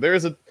 that's true.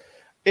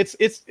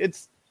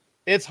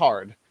 It's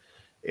hard.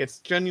 It's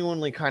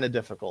genuinely kind of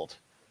difficult.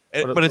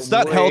 But it's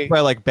not held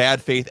by like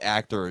bad faith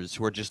actors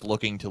who are just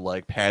looking to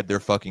like pad their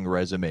fucking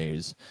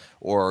resumes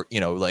or, you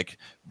know, like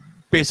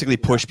basically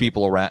push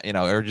people around, you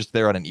know, or just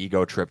they're on an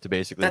ego trip to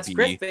basically be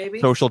grift,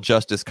 baby. Social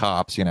justice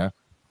cops, you know.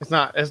 It's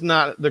not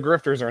the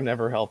grifters are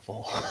never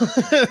helpful.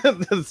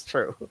 That's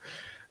true.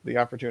 The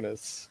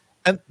opportunists.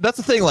 And that's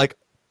the thing, like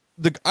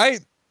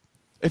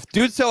if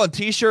dude's selling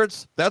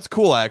t-shirts, that's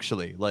cool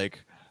actually. Like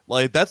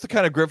that's the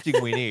kind of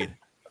grifting we need.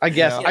 I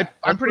guess. You know?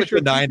 I'm pretty sure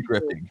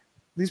grifting.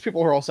 These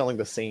people are all selling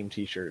the same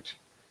t-shirt.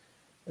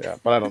 Yeah,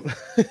 but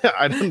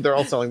I don't they're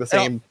all selling the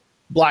same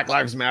Black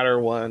Lives Matter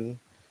one.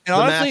 And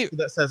honestly, mask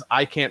that says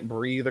 "I can't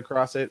breathe"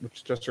 across it,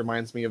 which just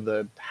reminds me of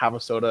the "Have a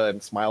Soda"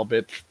 and "Smile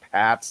Bitch"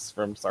 hats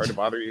from "Sorry to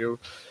Bother You."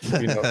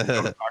 You know what I'm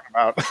talking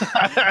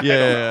about?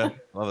 Yeah,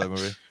 love that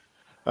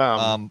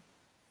movie.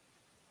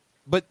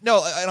 But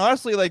no, and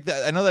honestly, like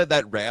I know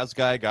that Raz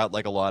guy got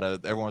like a lot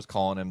of everyone was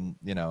calling him,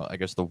 you know, I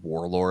guess the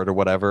warlord or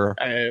whatever.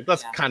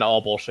 That's kind of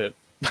all bullshit.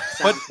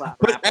 But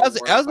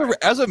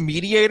as a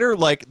mediator,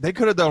 like they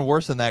could have done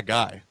worse than that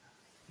guy.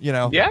 You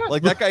know,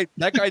 like that guy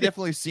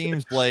definitely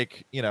seems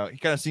like, you know, he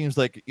kind of seems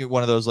like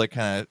one of those like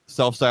kind of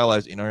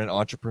self-stylized internet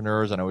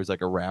entrepreneurs. I know he's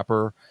like a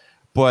rapper,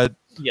 but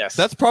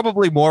that's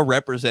probably more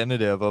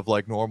representative of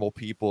like normal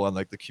people and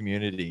like the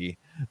community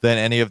than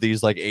any of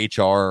these like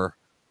HR,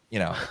 you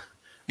know,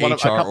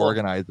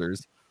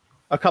 organizers.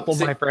 A couple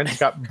of my friends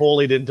got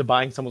bullied into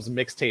buying someone's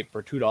mixtape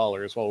for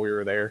 $2 while we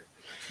were there.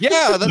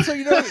 Yeah, that's how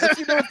you know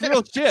it's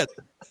real shit.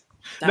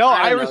 No,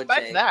 I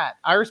respect that.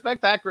 I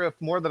respect that grift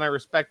more than I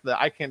respect the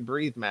 "I can't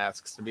breathe"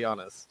 masks, to be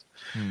honest.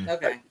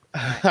 Okay.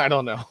 I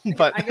don't know,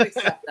 but I can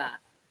accept that.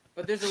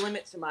 But there's a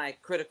limit to my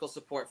critical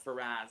support for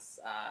Raz,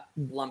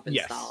 lumping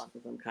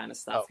Stalinism kind of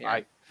stuff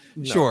here.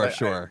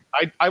 Sure.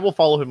 I will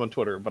follow him on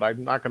Twitter, but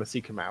I'm not going to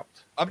seek him out.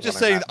 I'm just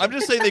saying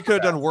they could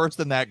have done worse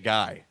than that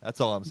guy. That's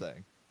all I'm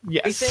saying.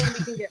 Yes. Are you saying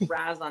we can get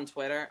Raz on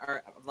Twitter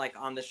or like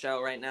on the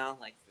show right now?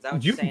 Like, is that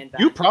what you're saying?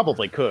 You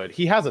probably could.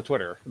 He has a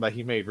Twitter that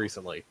he made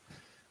recently.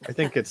 I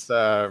think it's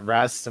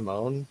Raz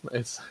Simone.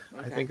 I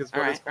think it's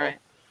what it's called. All right.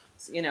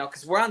 So, you know,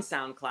 because we're on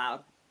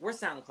SoundCloud. We're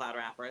SoundCloud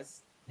rappers.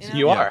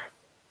 You are.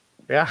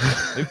 Yeah.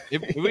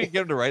 if we could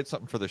get him to write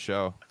something for the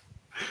show.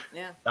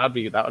 Yeah. That would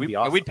be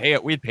awesome. We'd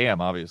pay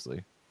him,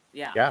 obviously.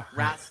 Yeah.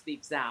 Raz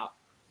speaks out.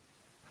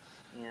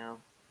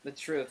 the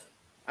truth.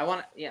 I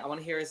want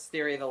to hear his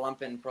theory of the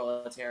lumpen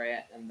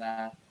proletariat and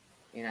the,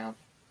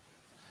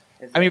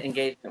 his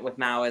engagement with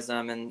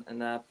Maoism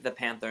and the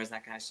Panthers,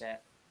 that kind of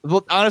shit.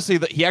 Well, honestly,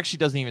 he actually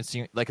doesn't even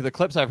seem like the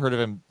clips I've heard of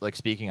him like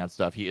speaking on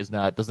stuff. He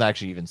doesn't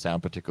actually even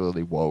sound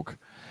particularly woke.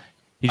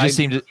 He just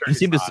seemed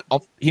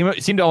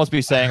to almost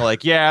be saying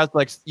like, yeah, it's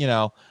like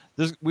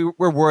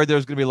we're worried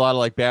there's gonna be a lot of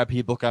like bad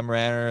people coming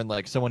around, and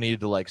like someone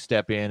needed to like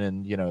step in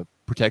and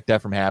protect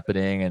that from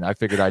happening, and I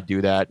figured I'd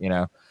do that.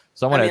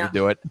 Someone had to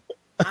do it.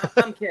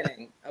 I'm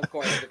kidding, of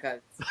course,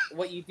 because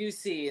what you do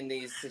see in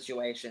these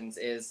situations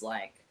is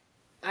like,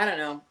 I don't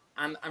know.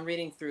 I'm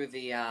reading through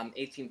the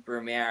 18th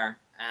Brumaire,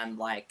 and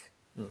like,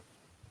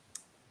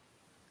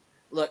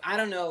 look, I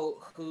don't know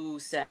who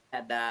said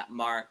that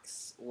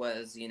Marx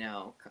was,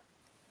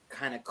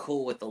 kind of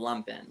cool with the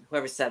lumpen.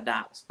 Whoever said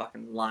that was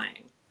fucking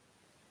lying.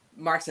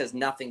 Marx has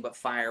nothing but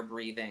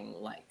fire-breathing,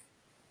 like,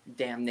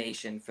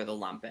 damnation for the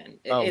lumpen.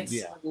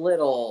 It's a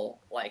little,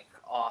 like,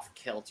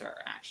 off-kilter,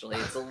 actually.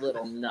 It's a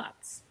little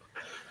nuts.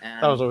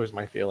 And, that was always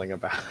my feeling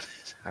about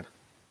it.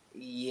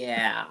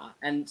 Yeah,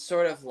 and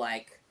sort of,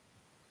 like,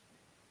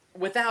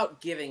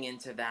 without giving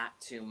into that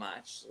too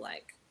much,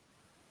 like,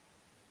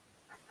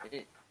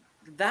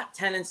 that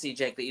tendency,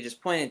 Jake, that you just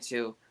pointed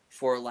to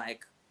for,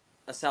 like,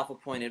 a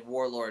self-appointed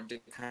warlord to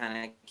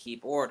kind of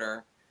keep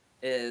order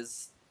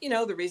is,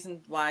 the reason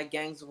why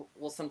gangs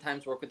will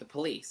sometimes work with the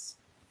police.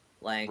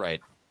 Like,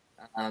 right.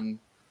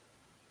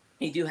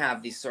 You do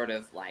have these sort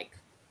of like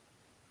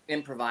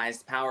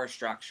improvised power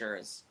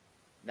structures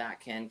that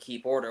can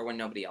keep order when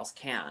nobody else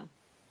can.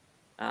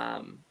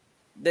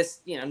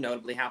 This,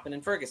 notably happened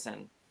in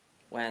Ferguson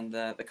when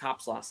the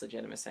cops lost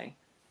legitimacy.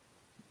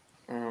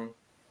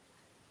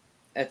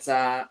 It's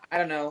I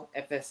don't know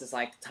if this is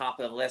like top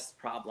of the list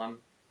problem.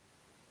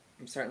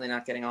 I'm certainly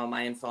not getting all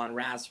my info on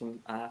Raz from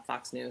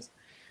Fox News,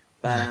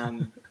 but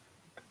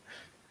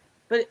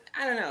but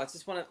I don't know. It's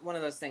just one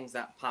of those things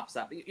that pops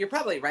up. You're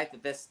probably right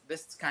that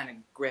this kind of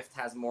grift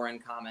has more in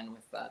common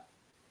with the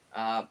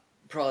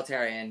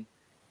proletarian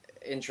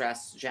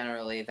interests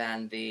generally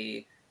than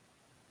the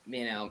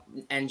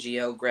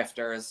NGO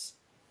grifters.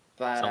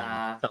 But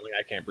something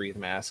I can't breathe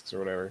masks or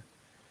whatever.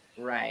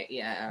 Right.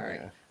 Yeah. All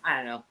right. Yeah. I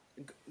don't know.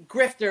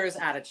 Grifters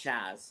out of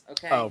Chaz.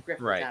 Okay. Oh,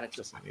 grifters right. Out of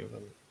just any of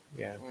them.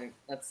 Yeah.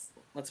 Let's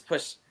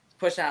push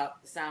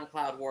out the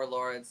SoundCloud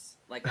warlords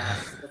like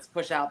us. Let's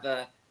push out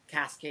the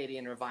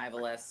Cascadian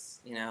revivalists.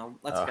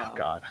 Let's go. Oh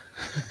God.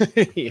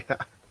 Yeah.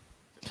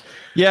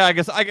 Yeah.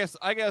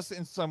 I guess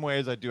in some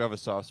ways I do have a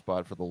soft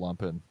spot for the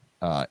lumpen,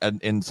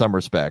 and in some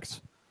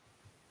respects,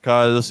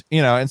 because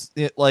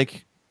it's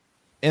like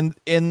in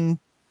the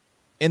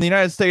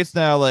United States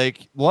now,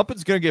 like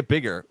lumpen's gonna get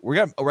bigger. We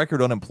got a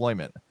record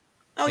unemployment.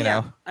 Oh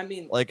yeah. I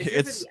mean, like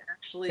it's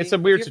a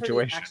weird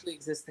situation.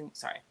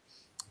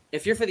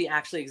 If you're for the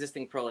actually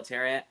existing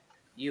proletariat,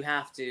 you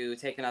have to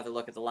take another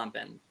look at the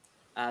lumpen.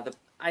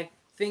 I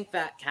think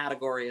that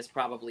category is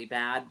probably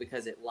bad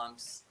because it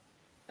lumps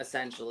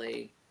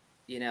essentially,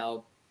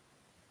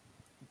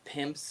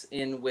 pimps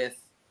in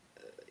with,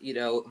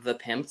 the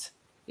pimped.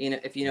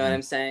 If you know what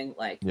I'm saying,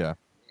 like, yeah,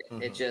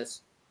 it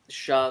just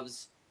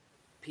shoves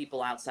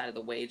people outside of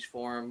the wage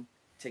form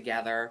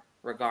together,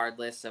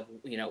 regardless of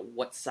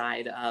what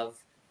side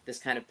of this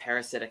kind of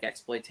parasitic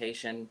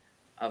exploitation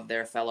of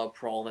their fellow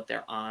prole that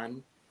they're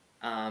on.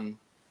 And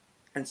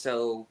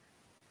so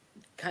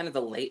kind of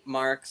the late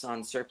Marx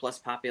on surplus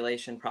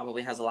population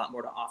probably has a lot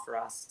more to offer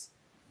us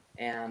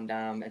and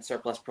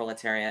surplus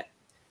proletariat,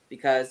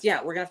 because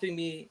we're gonna have to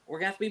be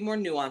more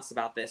nuanced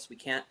about this. We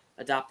can't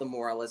adopt the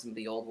moralism of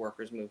the old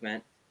workers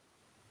movement.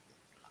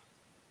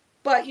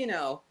 But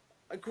a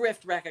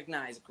grift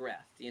recognized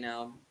grift,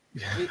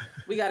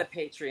 we got a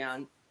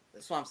Patreon.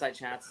 Swampside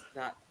Chats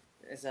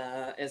is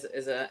a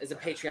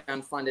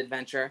Patreon funded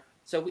venture.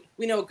 So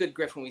we know a good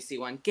grift when we see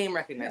one. Game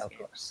recognized. Yeah, of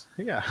course.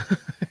 Yeah.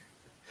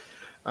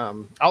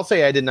 I'll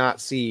say I did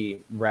not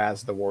see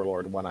Raz the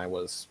Warlord when I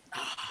was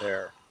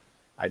there.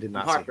 I did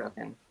not see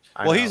him.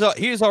 Well,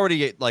 he's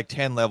already like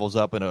 10 levels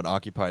up in an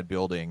occupied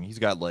building. He's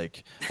got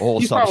like a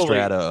whole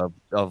substrata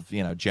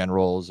of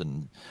generals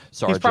and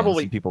sergeants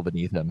and people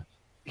beneath him.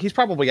 He's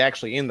probably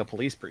actually in the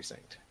police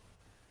precinct.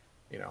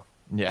 Yeah.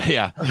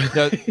 Yeah.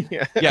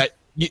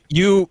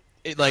 You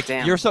like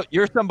Damn.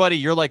 You're somebody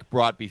you're like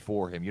brought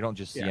before him. You don't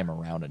just see him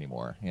around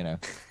anymore.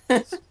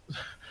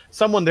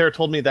 Someone there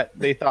told me that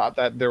they thought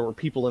that there were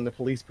people in the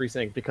police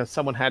precinct because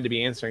someone had to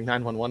be answering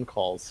 911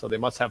 calls, so they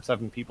must have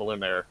 7 people in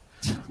there,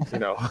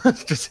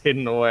 just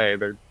hidden away.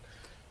 They're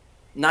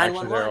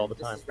 911 there all the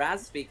time. This is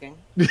Raz speaking.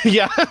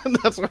 Yeah,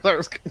 that's where I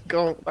was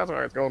going. That's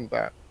where I was going with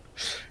that.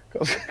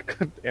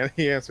 And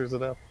he answers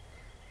it up.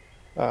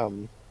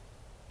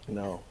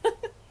 No.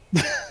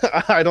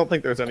 I don't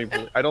think there's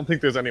anyone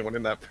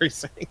in that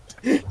precinct.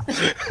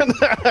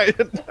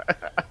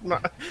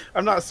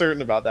 I'm not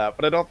certain about that,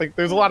 but I don't think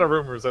there's a lot of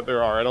rumors that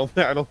there are. I don't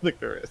think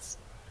there is.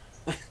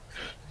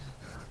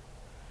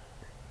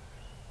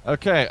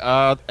 Okay.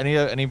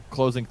 Any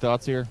closing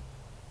thoughts here?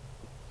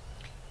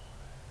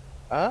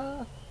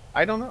 I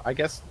don't know. I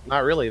guess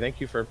not really.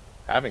 Thank you for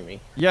having me.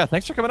 Yeah,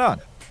 thanks for coming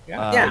on.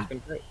 Yeah, it's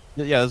been great.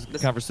 Yeah, this is a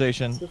good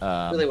conversation.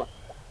 Really well.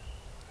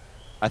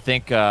 I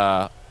think,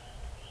 I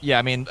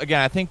mean,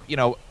 again, I think,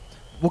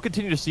 we'll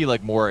continue to see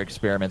like more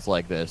experiments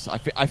like this.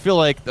 I feel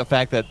like the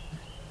fact that,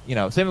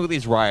 same with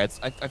these riots,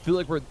 I feel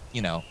like we're,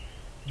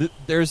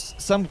 there's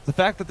the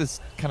fact that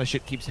this kind of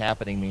shit keeps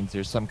happening means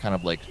there's some kind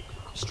of like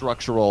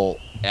structural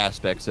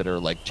aspects that are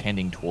like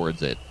tending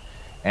towards it.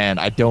 And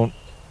I don't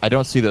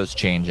see those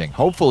changing.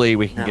 Hopefully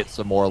we can get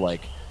some more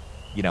like,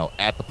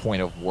 at the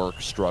point of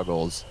work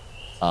struggles,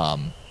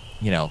 some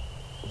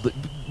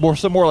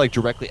more like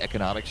directly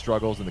economic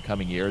struggles in the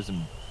coming years.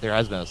 And there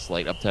has been a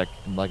slight uptick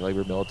in like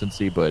labor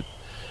militancy, but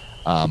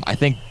I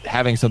think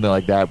having something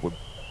like that would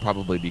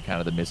probably be kind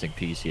of the missing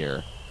piece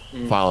here,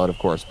 followed of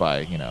course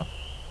by,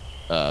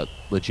 a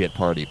legit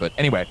party. But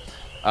anyway,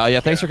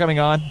 thanks for coming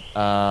on.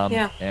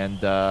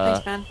 And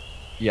thanks, man.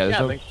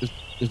 Yeah,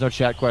 there's no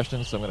chat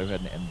questions, so I'm going to go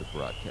ahead and end the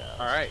broadcast.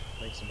 All right.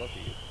 Thanks to both of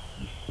you.